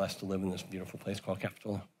why we're blessed to live in this beautiful place called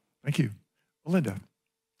Capitola. Thank you. Melinda.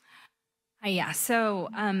 Yeah, so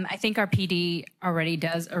I think our PD already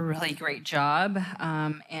does a really great job,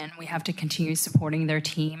 and we have to continue supporting their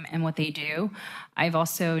team and what they do. I've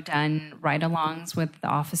also done ride-alongs with the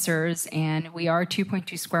officers, and we are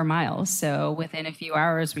 2.2 square miles. So within a few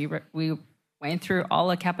hours, we went through all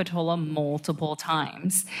of Capitola multiple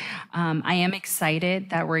times. I am excited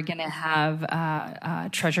that we're going to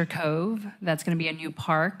have Treasure Cove. That's going to be a new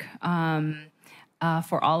park.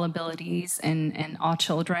 For all abilities and all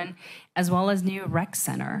children, as well as new rec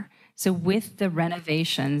center. So with the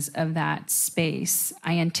renovations of that space,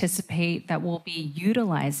 I anticipate that we'll be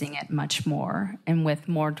utilizing it much more, and with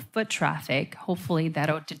more foot traffic, hopefully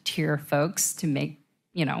that'll deter folks to make,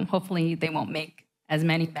 hopefully they won't make as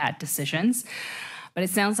many bad decisions. But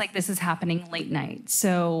it sounds like this is happening late night.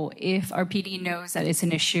 So if our PD knows that it's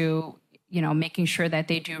an issue, making sure that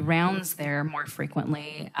they do rounds there more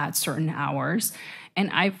frequently at certain hours. And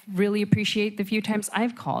I really appreciate the few times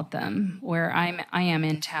I've called them where I am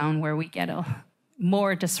in town where we get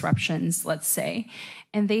more disruptions, let's say.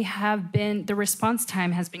 And the response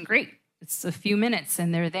time has been great. It's a few minutes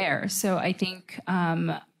and they're there. So I think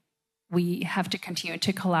we have to continue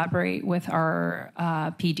to collaborate with our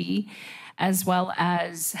PD, as well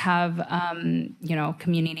as have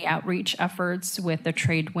community outreach efforts with the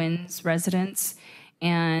Trade Winds residents,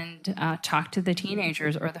 and talk to the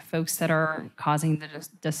teenagers or the folks that are causing the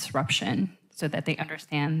disruption so that they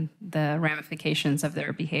understand the ramifications of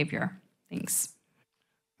their behavior. Thanks.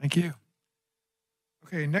 Thank you.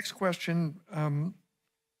 Okay, next question.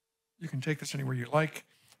 You can take this anywhere you like.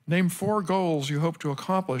 Name 4 goals you hope to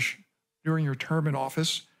accomplish during your term in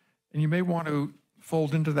office, and you may want to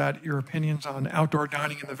fold into that your opinions on outdoor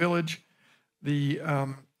dining in the village, the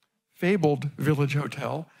fabled Village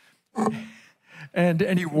Hotel, and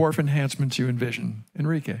any wharf enhancements you envision.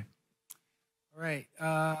 Enrique. All right.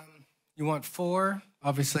 You want 4?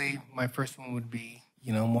 Obviously, my first one would be,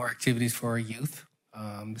 more activities for our youth.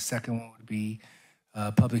 The second one would be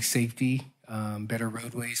public safety, better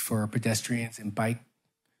roadways for pedestrians and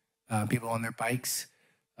people on their bikes,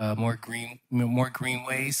 more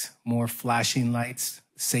greenways, more flashing lights,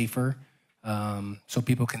 safer, so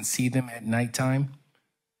people can see them at nighttime.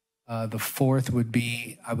 The 4th would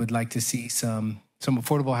be, I would like to see some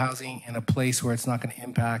affordable housing in a place where it's not going to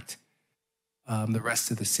impact the rest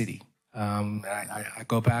of the city. I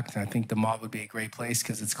go back and I think the mall would be a great place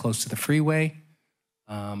because it's close to the freeway,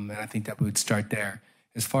 and I think that we would start there.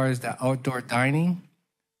 As far as the outdoor dining,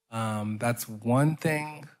 that's one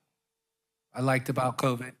thing I liked about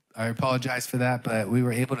COVID. I apologize for that, but we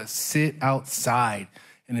were able to sit outside,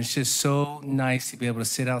 and it's just so nice to be able to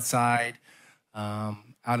sit outside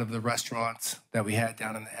out of the restaurants that we had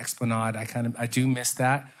down in the Esplanade. I do miss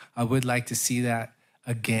that. I would like to see that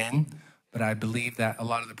again, but I believe that a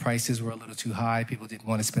lot of the prices were a little too high. People didn't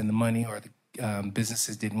want to spend the money, or the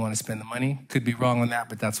businesses didn't want to spend the money. Could be wrong on that,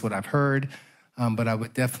 but that's what I've heard. But I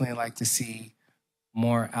would definitely like to see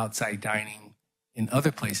more outside dining in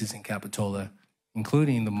other places in Capitola,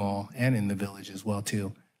 including the mall and in the village as well,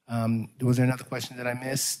 too. Was there another question that I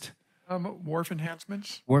missed? Wharf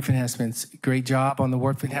enhancements? Wharf enhancements. Great job on the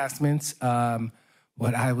wharf enhancements.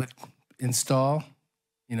 What I would install,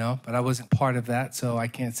 but I wasn't part of that, so I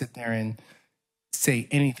can't sit there and say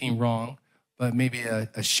anything wrong. But maybe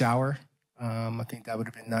a shower. I think that would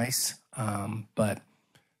have been nice. But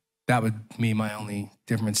that would be my only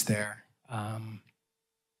difference there.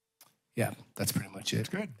 Yeah, that's pretty much it. That's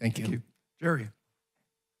good. Thank you. Jerry.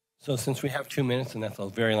 So since we have 2 minutes, and that's a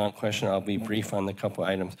very long question, I'll be brief on the couple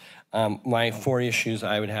items. My 4 issues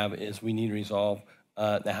I would have is we need to resolve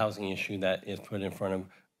the housing issue that is put in front of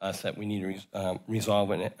us, that we need to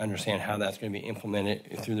resolve and understand how that's going to be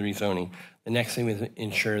implemented through the rezoning. The next thing is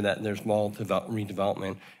ensure that there's mall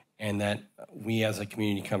redevelopment, and that we as a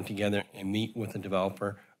community come together and meet with the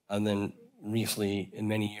developer. And then recently, in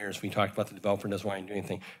many years, we talked about the developer doesn't want to do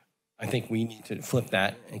anything. I think we need to flip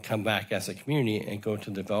that and come back as a community and go to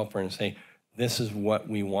the developer and say, this is what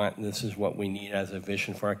we want, this is what we need as a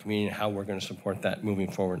vision for our community, and how we're going to support that moving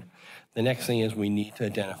forward. The next thing is we need to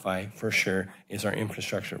identify for sure is our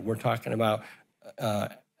infrastructure. We're talking about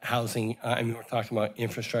housing, we're talking about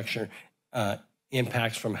infrastructure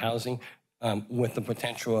impacts from housing with the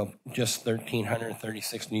potential of just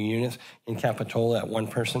 1,336 new units in Capitola at one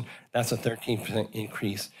person. That's a 13%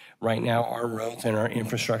 increase. Right now, our roads and our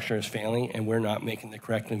infrastructure is failing, and we're not making the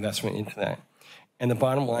correct investment into that. And the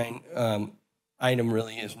bottom line item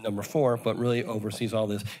really is number 4, but really oversees all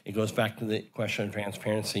this. It goes back to the question of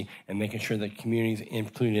transparency and making sure that communities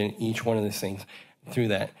included in each one of these things through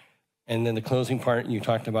that. And then the closing part, you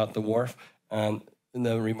talked about the wharf, the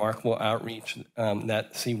remarkable outreach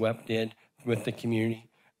that CWEP did with the community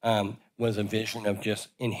was a vision of just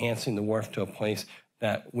enhancing the wharf to a place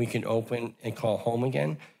that we can open and call home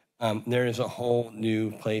again. There is a whole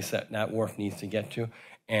new place that wharf needs to get to,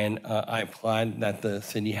 and I applaud that the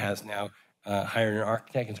city has now hired an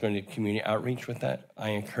architect. It's going to do community outreach with that. I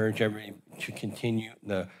encourage everybody to continue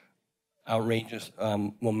the outrageous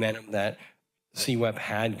momentum that CWEP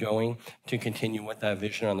had going, to continue what that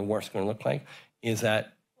vision on the wharf is going to look like. Is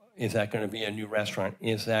that going to be a new restaurant?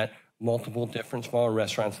 Is that multiple different smaller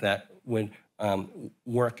restaurants that would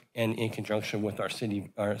work and in conjunction with our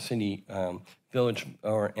city village,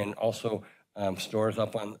 and also stores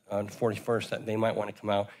up on 41st that they might want to come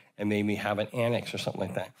out and maybe have an annex or something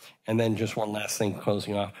like that. And then just one last thing,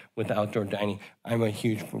 closing off with the outdoor dining. I'm a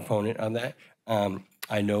huge proponent of that.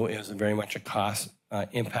 I know it was very much a cost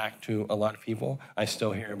impact to a lot of people. I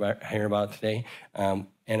still hear about it today.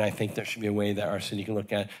 And I think there should be a way that our city can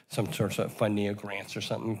look at some sorts of funding or grants or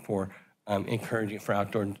something for encouraging for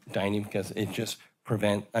outdoor dining, because it just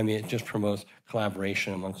promotes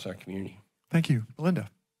collaboration amongst our community. Thank you. Belinda.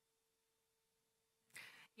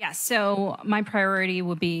 Yeah, so my priority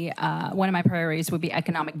would be, one of my priorities would be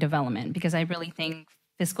economic development, because I really think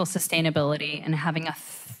fiscal sustainability and having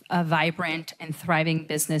a vibrant and thriving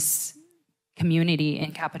business community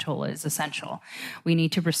in Capitola is essential. We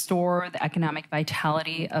need to restore the economic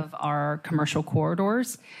vitality of our commercial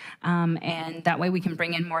corridors, and that way we can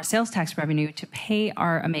bring in more sales tax revenue to pay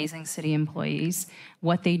our amazing city employees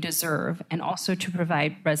what they deserve, and also to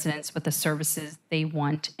provide residents with the services they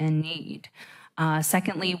want and need.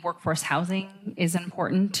 Secondly, workforce housing is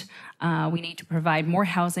important. We need to provide more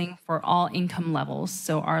housing for all income levels,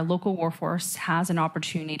 so our local workforce has an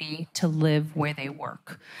opportunity to live where they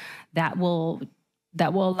work. That will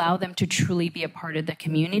allow them to truly be a part of the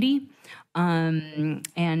community,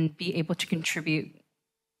 and be able to contribute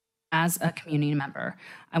as a community member.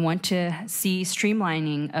 I want to see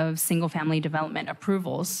streamlining of single-family development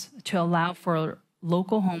approvals to allow for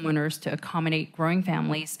local homeowners to accommodate growing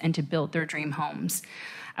families and to build their dream homes.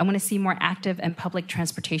 I want to see more active and public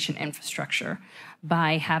transportation infrastructure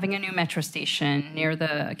by having a new metro station near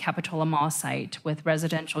the Capitola Mall site with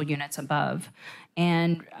residential units above.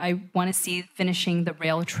 And I want to see finishing the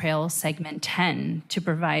rail trail segment 10 to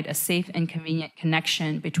provide a safe and convenient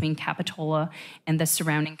connection between Capitola and the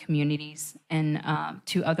surrounding communities, and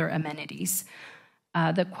to other amenities.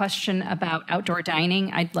 The question about outdoor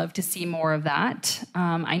dining, I'd love to see more of that.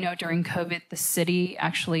 I know during COVID, the city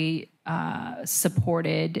actually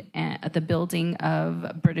supported the building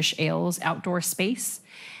of British Ale's outdoor space.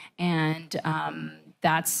 And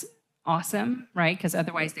that's awesome, right? Because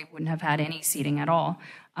otherwise they wouldn't have had any seating at all.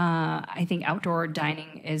 I think outdoor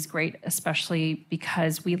dining is great, especially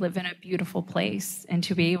because we live in a beautiful place. And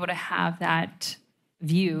to be able to have that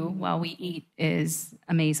view while we eat is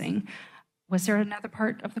amazing. Was there another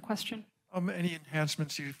part of the question? Any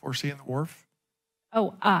enhancements you foresee in the wharf?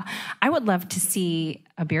 Oh, I would love to see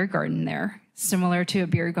a beer garden there, similar to a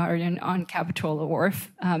beer garden on Capitola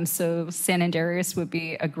Wharf. So San Andreas would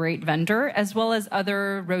be a great vendor, as well as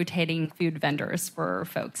other rotating food vendors for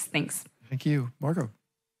folks. Thanks. Thank you. Margot.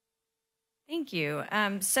 Thank you.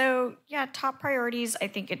 So yeah, top priorities, I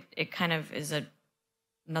think it kind of is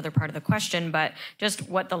another part of the question, but just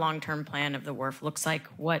what the long-term plan of the wharf looks like,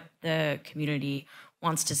 what the community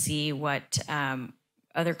wants to see, what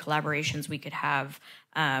other collaborations we could have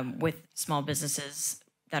with small businesses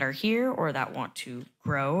that are here or that want to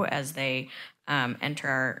grow as they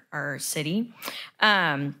enter our city.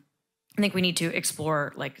 I think we need to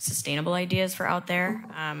explore like sustainable ideas for out there.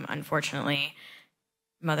 Unfortunately,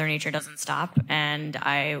 Mother Nature doesn't stop, and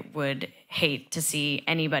I would hate to see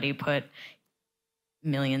anybody put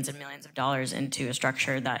millions and millions of dollars into a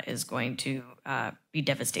structure that is going to be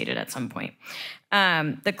devastated at some point.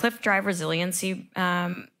 The Cliff Drive resiliency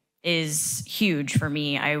is huge for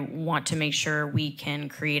me. I want to make sure we can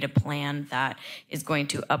create a plan that is going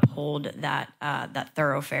to uphold that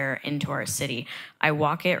thoroughfare into our city. I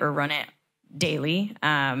walk it or run it daily.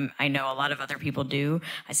 I know a lot of other people do.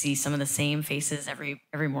 I see some of the same faces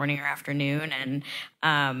every morning or afternoon, and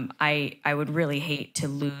I would really hate to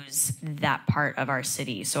lose that part of our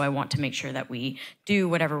city. So I want to make sure that we do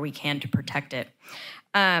whatever we can to protect it.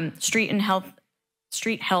 Street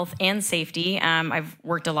health and safety. I've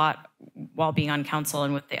worked a lot while being on council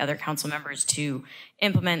and with the other council members to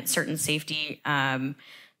implement certain safety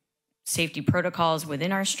protocols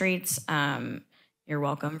within our streets. you're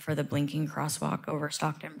welcome for the blinking crosswalk over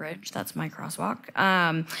Stockton Bridge. That's my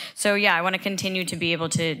crosswalk. So yeah, I want to continue to be able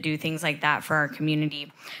to do things like that for our community.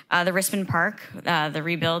 The Rispin Park, the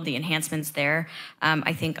rebuild, the enhancements there,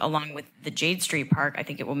 I think along with the Jade Street Park, I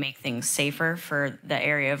think it will make things safer for the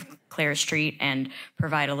area of Clare Street and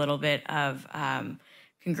provide a little bit of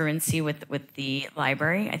congruency with the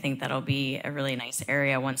library. I think that'll be a really nice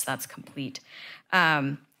area once that's complete.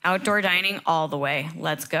 Outdoor dining all the way.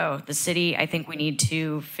 Let's go. The city, I think we need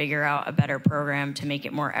to figure out a better program to make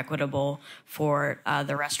it more equitable for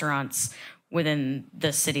the restaurants within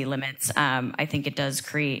the city limits. I think it does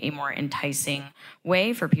create a more enticing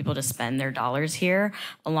way for people to spend their dollars here,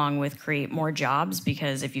 along with create more jobs,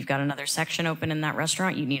 because if you've got another section open in that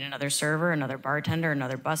restaurant, you need another server, another bartender,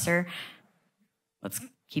 another busser. Let's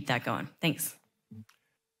keep that going. Thanks.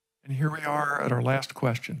 And here we are at our last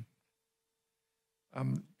question.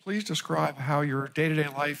 Please describe how your day-to-day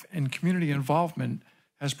life and community involvement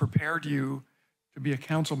has prepared you to be a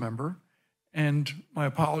council member. And my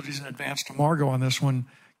apologies in advance to Margot on this one.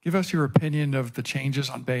 Give us your opinion of the changes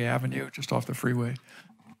on Bay Avenue, just off the freeway.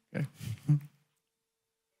 Okay.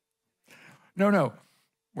 No,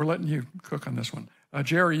 we're letting you cook on this one.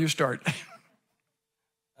 Jerry, you start.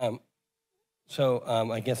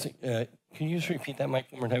 I guess, can you just repeat that, Mike,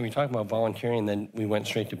 one more time? We talked about volunteering, and then we went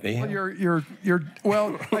straight to Bay Hill.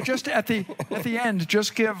 Well, just at the end,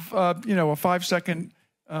 just give a 5-second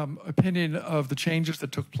opinion of the changes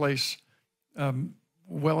that took place.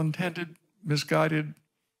 Well-intended, misguided,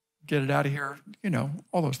 get it out of here,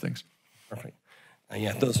 all those things. Perfect.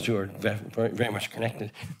 Yeah, those two are very, very much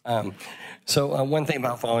connected. One thing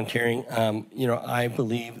about volunteering, I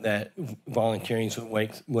believe that volunteering is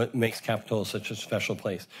what makes Capitola such a special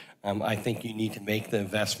place. I think you need to make the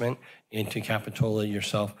investment into Capitola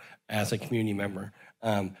yourself as a community member.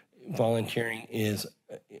 Volunteering is,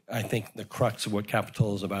 I think, the crux of what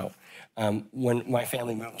Capitola is about. When my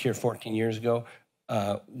family moved here 14 years ago,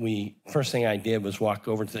 first thing I did was walk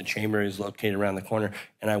over to the chamber. It was located around the corner,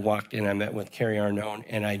 and I walked in. I met with Carrie Arnone,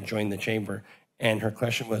 and I joined the chamber. And her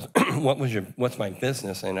question was, "What's my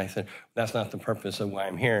business?" And I said, "That's not the purpose of why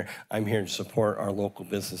I'm here. I'm here to support our local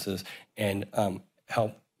businesses and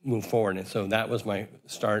help move forward." And so that was my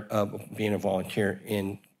start of being a volunteer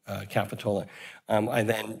in Capitola. I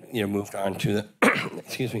then moved on to the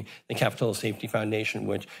the Capitola Safety Foundation,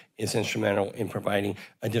 which is instrumental in providing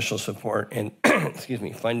additional support and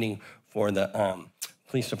funding for the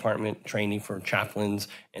police department, training for chaplains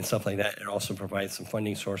and stuff like that. It also provides some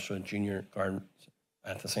funding source for junior guard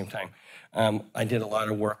at the same time. I did a lot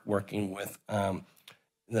of work working with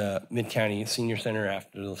the Mid-County Senior Center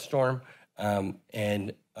after the storm,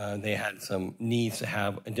 and they had some needs to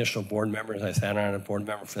have additional board members. I sat on a board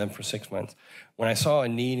member for them for 6 months. When I saw a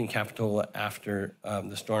need in Capitola after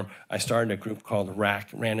the storm, I started a group called RAC,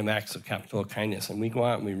 Random Acts of Capitola Kindness, and we go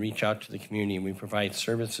out and we reach out to the community and we provide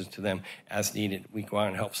services to them as needed. We go out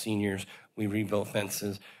and help seniors. We rebuild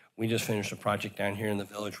fences. We just finished a project down here in the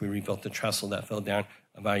village. We rebuilt the trestle that fell down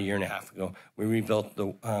about 1.5 years ago. We rebuilt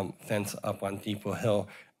the fence up on Depot Hill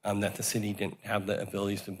that the city didn't have the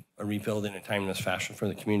abilities to rebuild in a timeless fashion for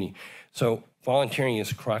the community. So volunteering is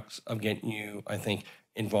the crux of getting you, I think,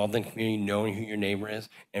 involved in the community, knowing who your neighbor is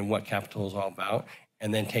and what Capitola is all about,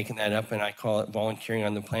 and then taking that up, and I call it volunteering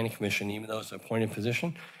on the planning commission, even though it's an appointed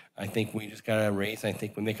position. I think we just got a raise. I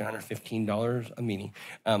think we make $115 a meeting.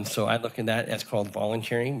 So I look at that as called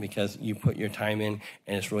volunteering because you put your time in,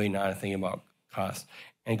 and it's really not a thing about cost.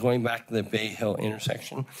 And going back to the Bay Hill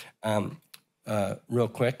intersection, real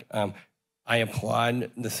quick, I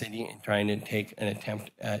applaud the city in trying to take an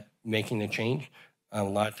attempt at making a change. A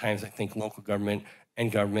lot of times I think local government and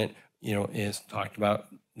government, is talked about,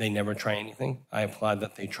 they never try anything. I applaud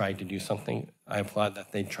that they tried to do something. I applaud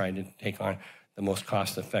that they tried to take on the most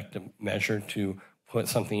cost-effective measure to put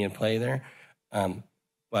something in play there.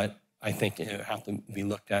 But I think it would have to be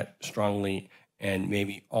looked at strongly and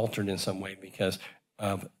maybe altered in some way because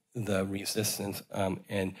of the resistance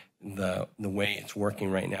and the way it's working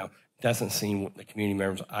right now. It doesn't seem the community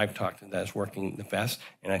members I've talked to that is working the best,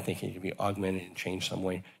 and I think it could be augmented and changed some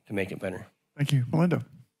way to make it better. Thank you. Melinda.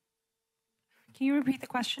 Can you repeat the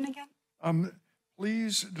question again?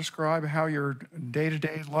 Please describe how your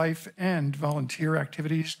day-to-day life and volunteer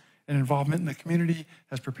activities and involvement in the community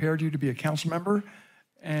has prepared you to be a council member,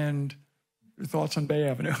 and your thoughts on Bay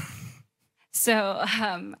Avenue. So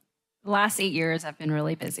the last 8 years, I've been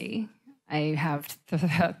really busy. I have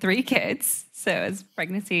 3 kids, so it's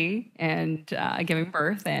pregnancy and giving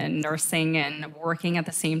birth and nursing and working at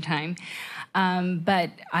the same time.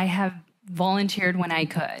 But I have volunteered when I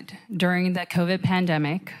could. During the COVID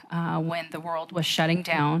pandemic, when the world was shutting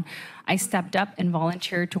down, I stepped up and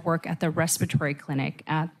volunteered to work at the respiratory clinic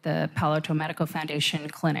at the Palo Alto Medical Foundation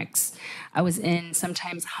clinics. I was in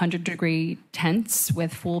sometimes 100-degree tents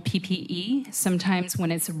with full PPE. Sometimes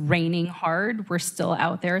when it's raining hard, we're still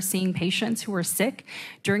out there seeing patients who are sick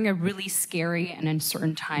during a really scary and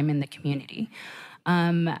uncertain time in the community.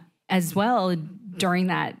 As well, during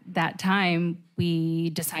that time, we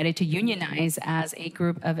decided to unionize as a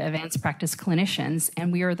group of advanced practice clinicians,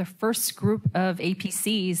 and we are the first group of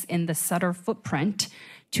APCs in the Sutter footprint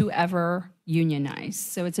to ever unionize.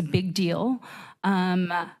 So it's a big deal.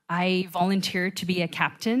 I volunteered to be a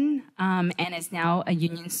captain and is now a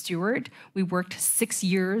union steward. We worked 6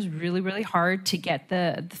 years really, really hard to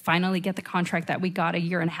finally get the contract that we got a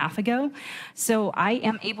year and a half ago. So I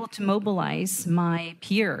am able to mobilize my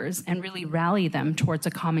peers and really rally them towards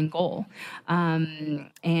a common goal. To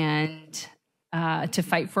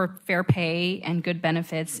fight for fair pay and good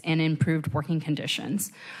benefits and improved working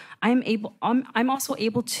conditions. I'm also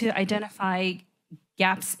able to identify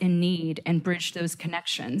gaps in need and bridge those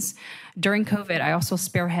connections. During COVID, I also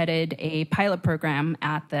spearheaded a pilot program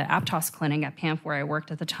at the Aptos clinic at PAMF, where I worked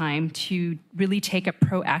at the time, to really take a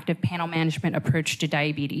proactive panel management approach to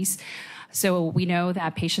diabetes. So we know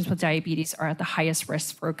that patients with diabetes are at the highest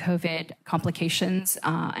risk for COVID complications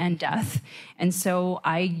and death. And so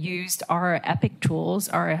I used our EPIC tools,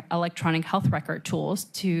 our electronic health record tools,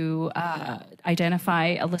 to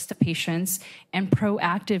identify a list of patients and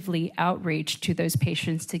proactively outreach to those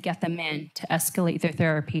patients to get them in, to escalate their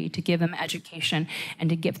therapy, to give them education, and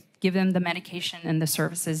to give them the medication and the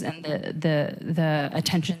services and the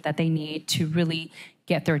attention that they need to really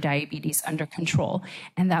get their diabetes under control.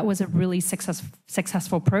 And that was a really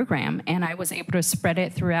successful program. And I was able to spread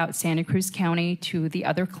it throughout Santa Cruz County to the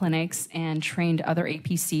other clinics and trained other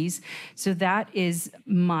APCs. So that is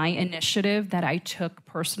my initiative that I took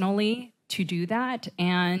personally to do that.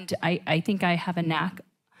 And I think I have a knack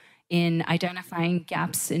in identifying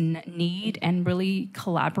gaps in need and really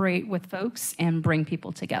collaborate with folks and bring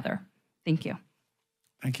people together. Thank you.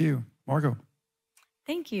 Thank you. Margot.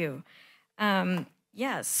 Thank you.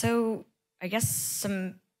 Yeah, so I guess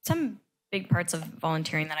some big parts of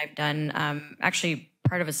volunteering that I've done, actually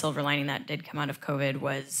part of a silver lining that did come out of COVID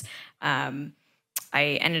was I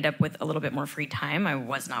ended up with a little bit more free time. I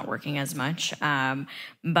was not working as much,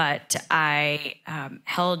 but I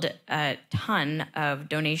held a ton of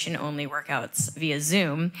donation-only workouts via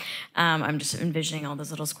Zoom. I'm just envisioning all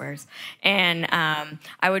those little squares. And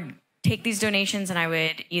I would take these donations and I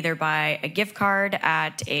would either buy a gift card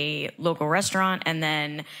at a local restaurant and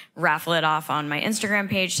then raffle it off on my Instagram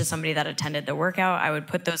page to somebody that attended the workout. I would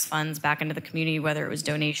put those funds back into the community, whether it was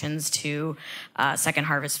donations to Second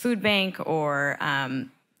Harvest Food Bank or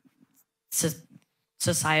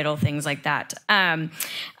societal things like that.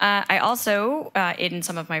 I also, in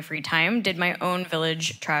some of my free time, did my own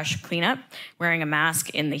village trash cleanup, wearing a mask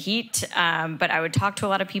in the heat. But I would talk to a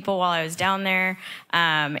lot of people while I was down there.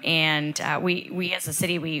 And we as a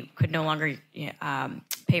city, we could no longer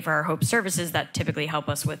pay for our Hope services that typically help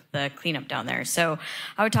us with the cleanup down there. So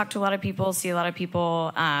I would talk to a lot of people, see a lot of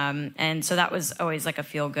people. And so that was always like a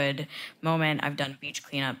feel-good moment. I've done beach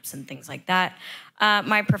cleanups and things like that.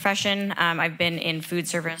 My profession, I've been in food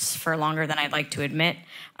service for longer than I'd like to admit.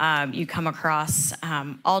 You come across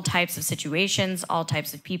all types of situations, all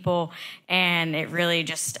types of people, and it really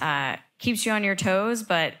just keeps you on your toes,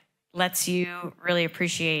 but lets you really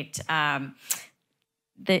appreciate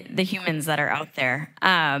the humans that are out there.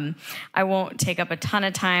 I won't take up a ton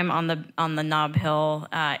of time on the Nob Hill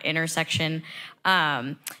intersection.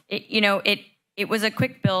 It was a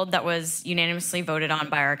quick build that was unanimously voted on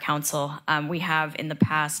by our council. We have in the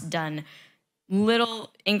past done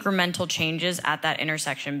little incremental changes at that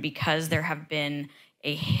intersection because there has been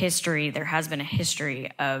a history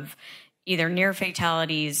of either near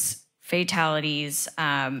fatalities.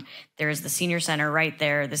 There's the senior center right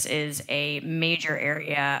there. This is a major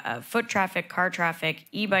area of foot traffic, car traffic,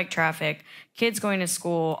 e-bike traffic, kids going to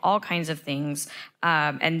school, all kinds of things.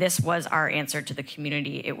 And this was our answer to the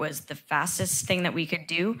community. It was the fastest thing that we could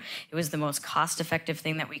do. It was the most cost-effective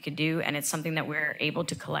thing that we could do. And it's something that we're able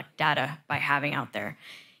to collect data by having out there.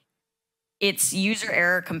 It's user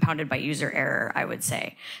error compounded by user error, I would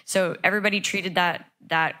say. So everybody treated that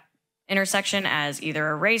intersection as either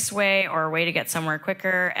a raceway or a way to get somewhere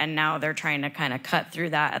quicker, and now they're trying to kind of cut through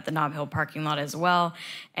that at the Nob Hill parking lot as well.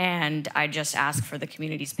 And I just ask for the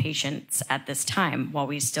community's patience at this time. While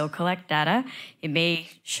we still collect data, it may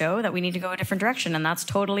show that we need to go a different direction, and that's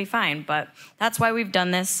totally fine, but that's why we've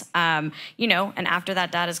done this. And after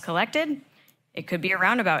that data is collected, It could be a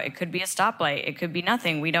roundabout. It could be a stoplight. It could be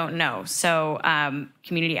nothing. We don't know. So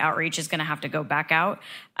community outreach is going to have to go back out.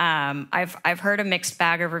 I've heard a mixed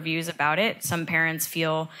bag of reviews about it. Some parents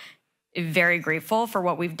feel very grateful for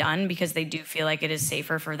what we've done because they do feel like it is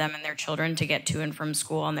safer for them and their children to get to and from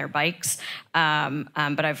school on their bikes.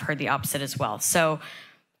 But I've heard the opposite as well. So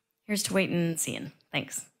here's to waiting and seeing.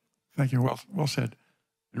 Thanks. Thank you. Well said.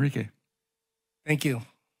 Enrique. Thank you.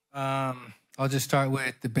 I'll just start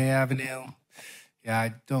with the Bay Avenue. Yeah,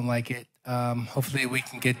 I don't like it. Hopefully we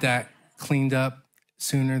can get that cleaned up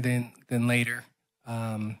sooner than later.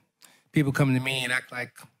 People come to me and act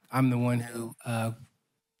like I'm the one who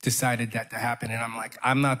decided that to happen. And I'm like,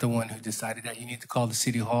 I'm not the one who decided that. You need to call the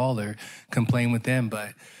city hall or complain with them.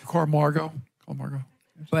 But Call Margot.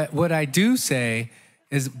 But what I do say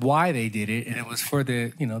is why they did it, and it was for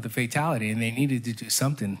the fatality, and they needed to do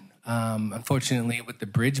something. Unfortunately, with the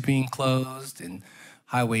bridge being closed and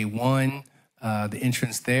Highway 1, the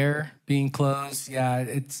entrance there being closed, yeah,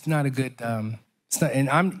 it's not a good. It's not,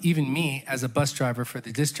 and me as a bus driver for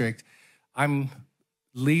the district, I'm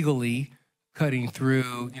legally cutting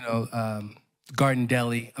through, Garden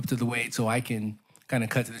Deli up to the Wade so I can kind of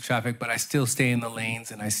cut to the traffic, but I still stay in the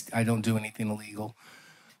lanes and I don't do anything illegal.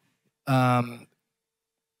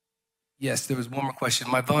 Yes, there was one more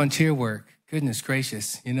question. My volunteer work, goodness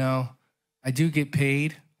gracious, I do get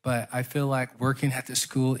paid, but I feel like working at the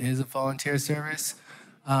school is a volunteer service.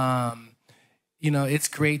 It's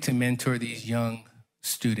great to mentor these young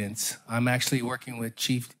students. I'm actually working with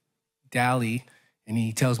Chief Dally, and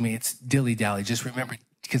he tells me it's Dilly Dally. Just remember,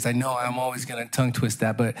 because I know I'm always going to tongue twist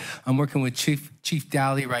that, but I'm working with Chief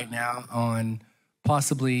Dally right now on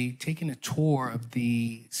possibly taking a tour of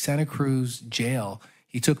the Santa Cruz jail.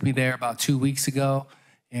 He took me there about 2 weeks ago,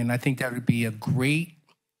 and I think that would be a great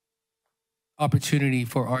opportunity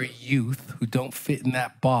for our youth who don't fit in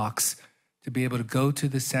that box to be able to go to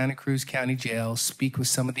the Santa Cruz County Jail, speak with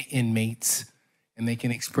some of the inmates, and they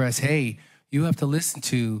can express, hey, you have to listen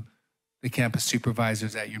to the campus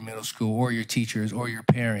supervisors at your middle school or your teachers or your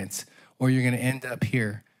parents, or you're going to end up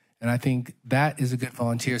here. And I think that is a good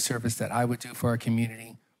volunteer service that I would do for our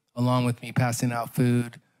community, along with me passing out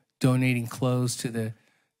food, donating clothes to the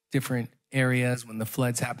different areas when the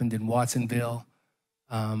floods happened in Watsonville.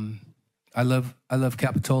 I love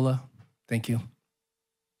Capitola. Thank you.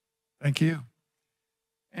 Thank you.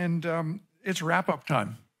 And it's wrap-up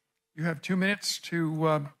time. You have 2 minutes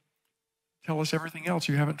to tell us everything else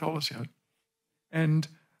you haven't told us yet. And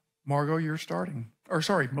Margot, you're starting. Or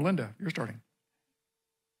sorry, Melinda, you're starting.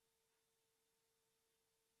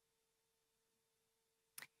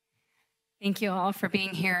 Thank you all for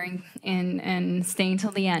being here and staying till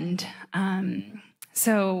the end.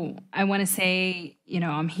 So I want to say,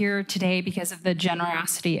 I'm here today because of the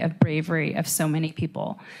generosity of bravery of so many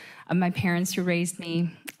people, of my parents who raised me,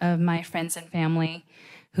 of my friends and family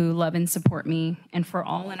who love and support me, and for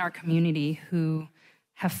all in our community who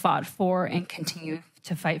have fought for and continue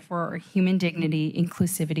to fight for human dignity,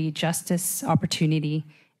 inclusivity, justice, opportunity,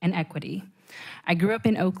 and equity. I grew up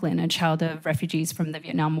in Oakland, a child of refugees from the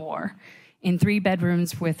Vietnam War, in 3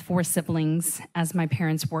 bedrooms with 4 siblings as my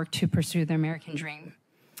parents worked to pursue their American dream.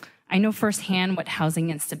 I know firsthand what housing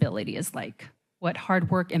instability is like, what hard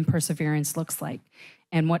work and perseverance looks like,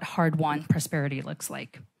 and what hard-won prosperity looks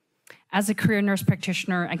like. As a career nurse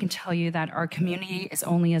practitioner, I can tell you that our community is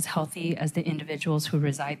only as healthy as the individuals who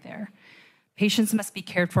reside there. Patients must be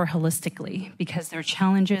cared for holistically because their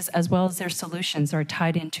challenges as well as their solutions are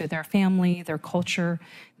tied into their family, their culture,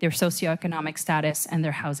 their socioeconomic status, and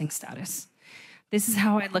their housing status. This is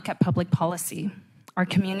how I look at public policy. Our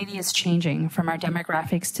community is changing from our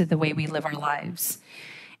demographics to the way we live our lives.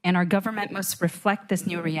 And our government must reflect this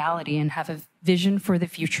new reality and have a vision for the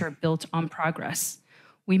future built on progress.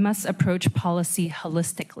 We must approach policy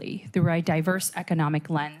holistically through a diverse economic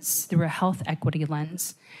lens, through a health equity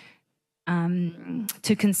lens,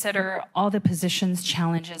 to consider all the positions,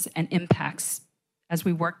 challenges, and impacts as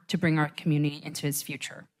we work to bring our community into its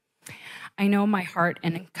future. I know my heart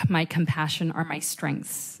and my compassion are my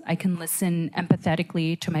strengths. I can listen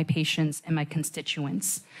empathetically to my patients and my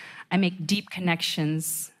constituents. I make deep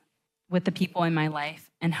connections with the people in my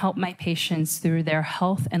life and help my patients through their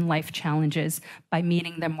health and life challenges by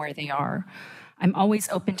meeting them where they are. I'm always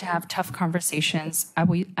open to have tough conversations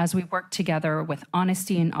as we work together with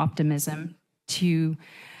honesty and optimism to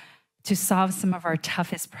solve some of our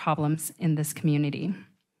toughest problems in this community.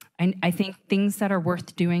 I think things that are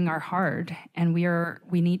worth doing are hard, and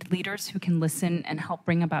we need leaders who can listen and help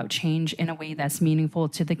bring about change in a way that's meaningful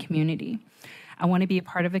to the community. I want to be a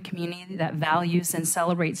part of a community that values and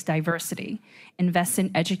celebrates diversity, invests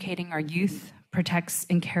in educating our youth, protects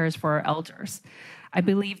and cares for our elders. I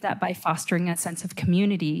believe that by fostering a sense of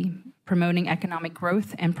community, promoting economic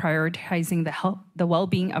growth, and prioritizing the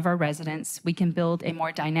well-being of our residents, we can build a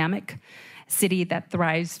more dynamic city that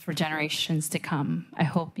thrives for generations to come. I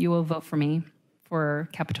hope you will vote for me for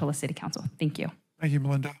Capitola City Council. Thank you. Thank you,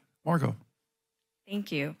 Melinda. Margot.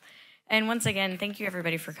 Thank you. And once again, thank you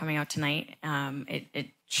everybody for coming out tonight. It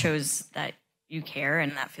shows that you care,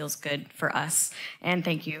 and that feels good for us. And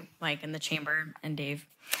thank you, Mike and the Chamber and Dave.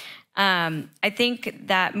 I think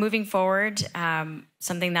that moving forward,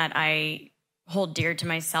 something that I hold dear to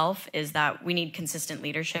myself is that we need consistent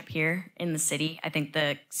leadership here in the city. I think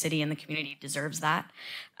the city and the community deserves that.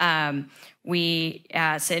 So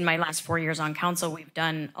in my last 4 years on council, we've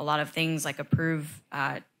done a lot of things like approve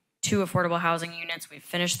 2 affordable housing units. We've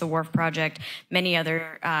finished the wharf project, many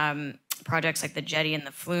other projects like the jetty and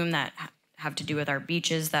the flume that have to do with our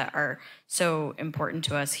beaches that are so important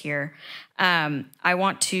to us here. I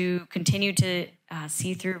want to continue to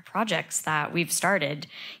see through projects that we've started.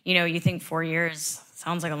 You know, you think 4 years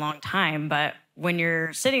sounds like a long time, but when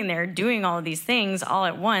you're sitting there doing all of these things all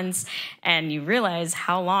at once and you realize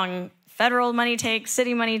how long federal money takes,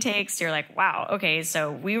 city money takes, you're like, wow, okay,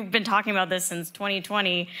 so we've been talking about this since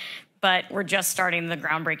 2020, but we're just starting the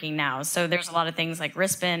groundbreaking now. So there's a lot of things like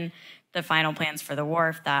RISPN, the final plans for the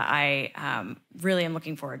wharf that I really am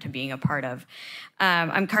looking forward to being a part of.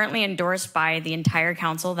 I'm currently endorsed by the entire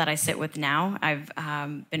council that I sit with now. I've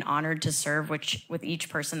been honored to serve with each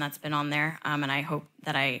person that's been on there, and I hope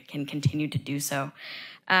that I can continue to do so.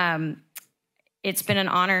 It's been an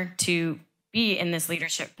honor to be in this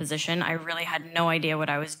leadership position. I really had no idea what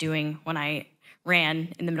I was doing when I ran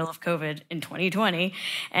in the middle of COVID in 2020,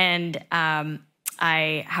 and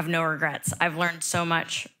I have no regrets. I've learned so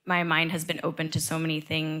much. My mind has been open to so many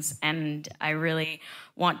things, and I really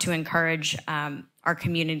want to encourage our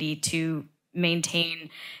community to maintain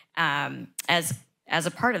as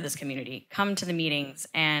a part of this community, come to the meetings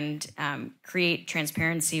and create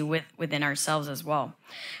transparency within ourselves as well.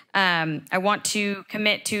 I want to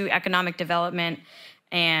commit to economic development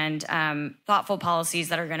and thoughtful policies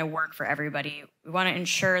that are going to work for everybody. We want to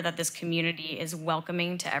ensure that this community is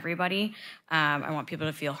welcoming to everybody. I want people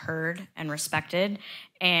to feel heard and respected,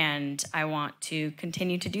 and I want to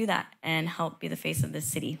continue to do that and help be the face of this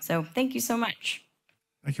city. So thank you so much.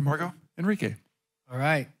 Thank you, Margot. Enrique. All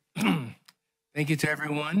right. Thank you to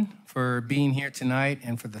everyone for being here tonight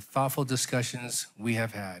and for the thoughtful discussions we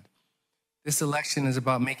have had. This election is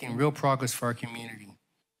about making real progress for our community.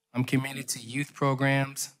 I'm committed to youth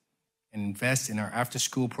programs and invest in our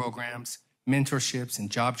after-school programs, mentorships, and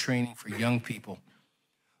job training for young people,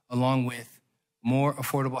 along with more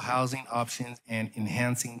affordable housing options and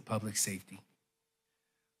enhancing public safety.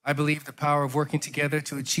 I believe the power of working together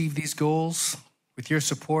to achieve these goals. With your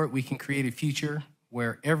support, we can create a future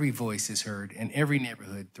where every voice is heard and every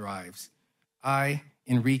neighborhood thrives. I,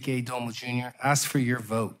 Enrique Domo Jr., ask for your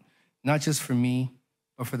vote, not just for me,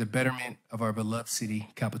 but for the betterment of our beloved city,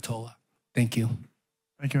 Capitola. Thank you.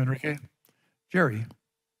 Thank you, Enrique. Jerry.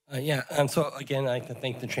 So again, I'd like to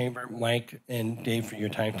thank the Chamber, Mike and Dave, for your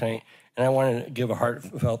time tonight. And I want to give a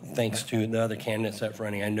heartfelt thanks to the other candidates that's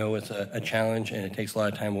running. I know it's a challenge and it takes a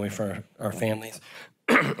lot of time away from our families.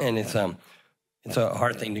 And it's a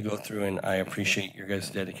hard thing to go through, and I appreciate your guys'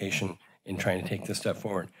 dedication in trying to take this step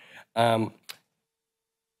forward. I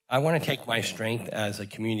want to take my strength as a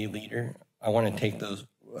community leader. I want to take those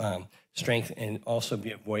strengths and also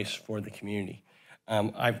be a voice for the community.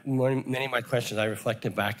 Many of my questions, I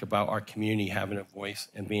reflected back about our community having a voice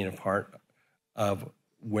and being a part of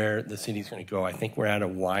where the city's going to go. I think we're at a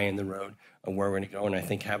Y in the road of where we're going to go, and I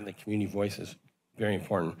think having the community voice is very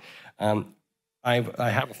important. I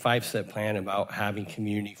have a 5-step plan about having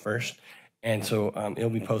community first, and so it'll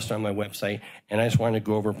be posted on my website, and I just wanted to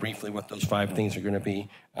go over briefly what those 5 things are going to be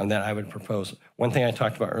that I would propose. One thing I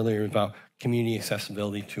talked about earlier about community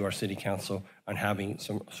accessibility to our city council on having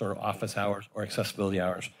some sort of office hours or accessibility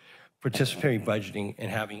hours. Participatory budgeting and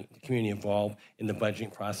having the community involved in the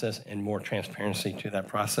budgeting process and more transparency to that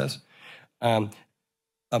process.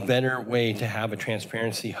 A better way to have a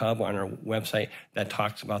transparency hub on our website that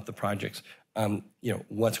talks about the projects.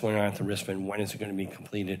 What's going on at the RISPN, when is it going to be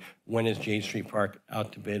completed, when is Jade Street Park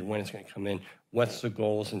out to bid, when it's going to come in, what's the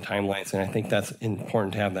goals and timelines, and I think that's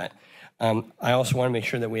important to have that. I also want to make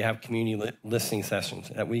sure that we have community listening sessions,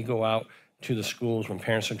 that we go out to the schools when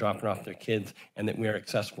parents are dropping off their kids and that we are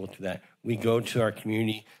accessible to that. We go to our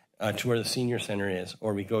community to where the senior center is,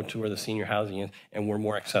 or we go to where the senior housing is, and we're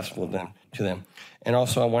more accessible to them. And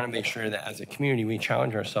also I want to make sure that as a community, we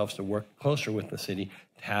challenge ourselves to work closer with the city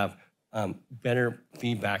to have better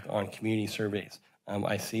feedback on community surveys.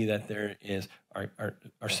 I see that there is,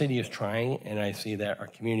 our city is trying, and I see that our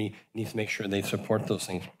community needs to make sure they support those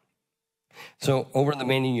things. So over the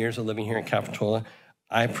many years of living here in Capitola,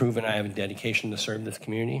 I've proven I have a dedication to serve this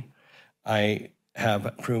community. I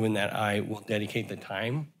have proven that I will dedicate the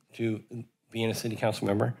time to being a city council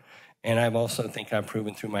member. And I've also think I've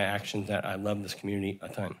proven through my actions that I love this community a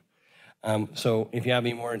ton. So if you have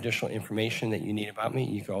any more additional information that you need about me,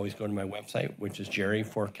 you can always go to my website, which is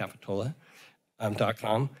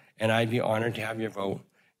jerryforcapitola.com. And I'd be honored to have your vote.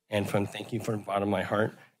 And thank you from the bottom of my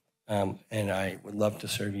heart. And I would love to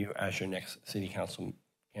serve you as your next city council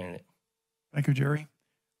candidate. Thank you, Jerry.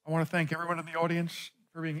 I want to thank everyone in the audience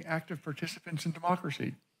for being active participants in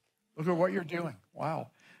democracy. Look at what you're doing. Wow,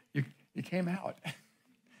 you came out.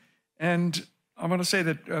 And I'm going to say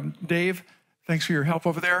that, Dave, thanks for your help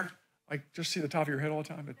over there. I just see the top of your head all the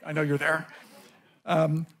time, but I know you're there.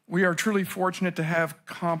 We are truly fortunate to have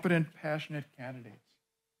competent, passionate candidates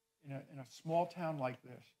in a small town like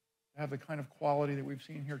this, to have the kind of quality that we've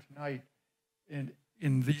seen here tonight in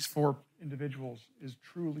these four individuals is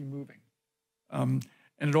truly moving. And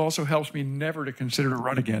it also helps me never to consider to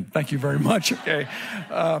run again. Thank you very much, okay?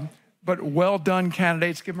 But well done,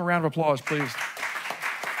 candidates. Give them a round of applause, please.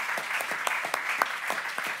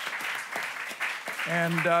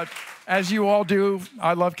 And as you all do,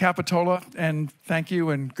 I love Capitola, and thank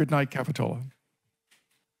you, and good night, Capitola.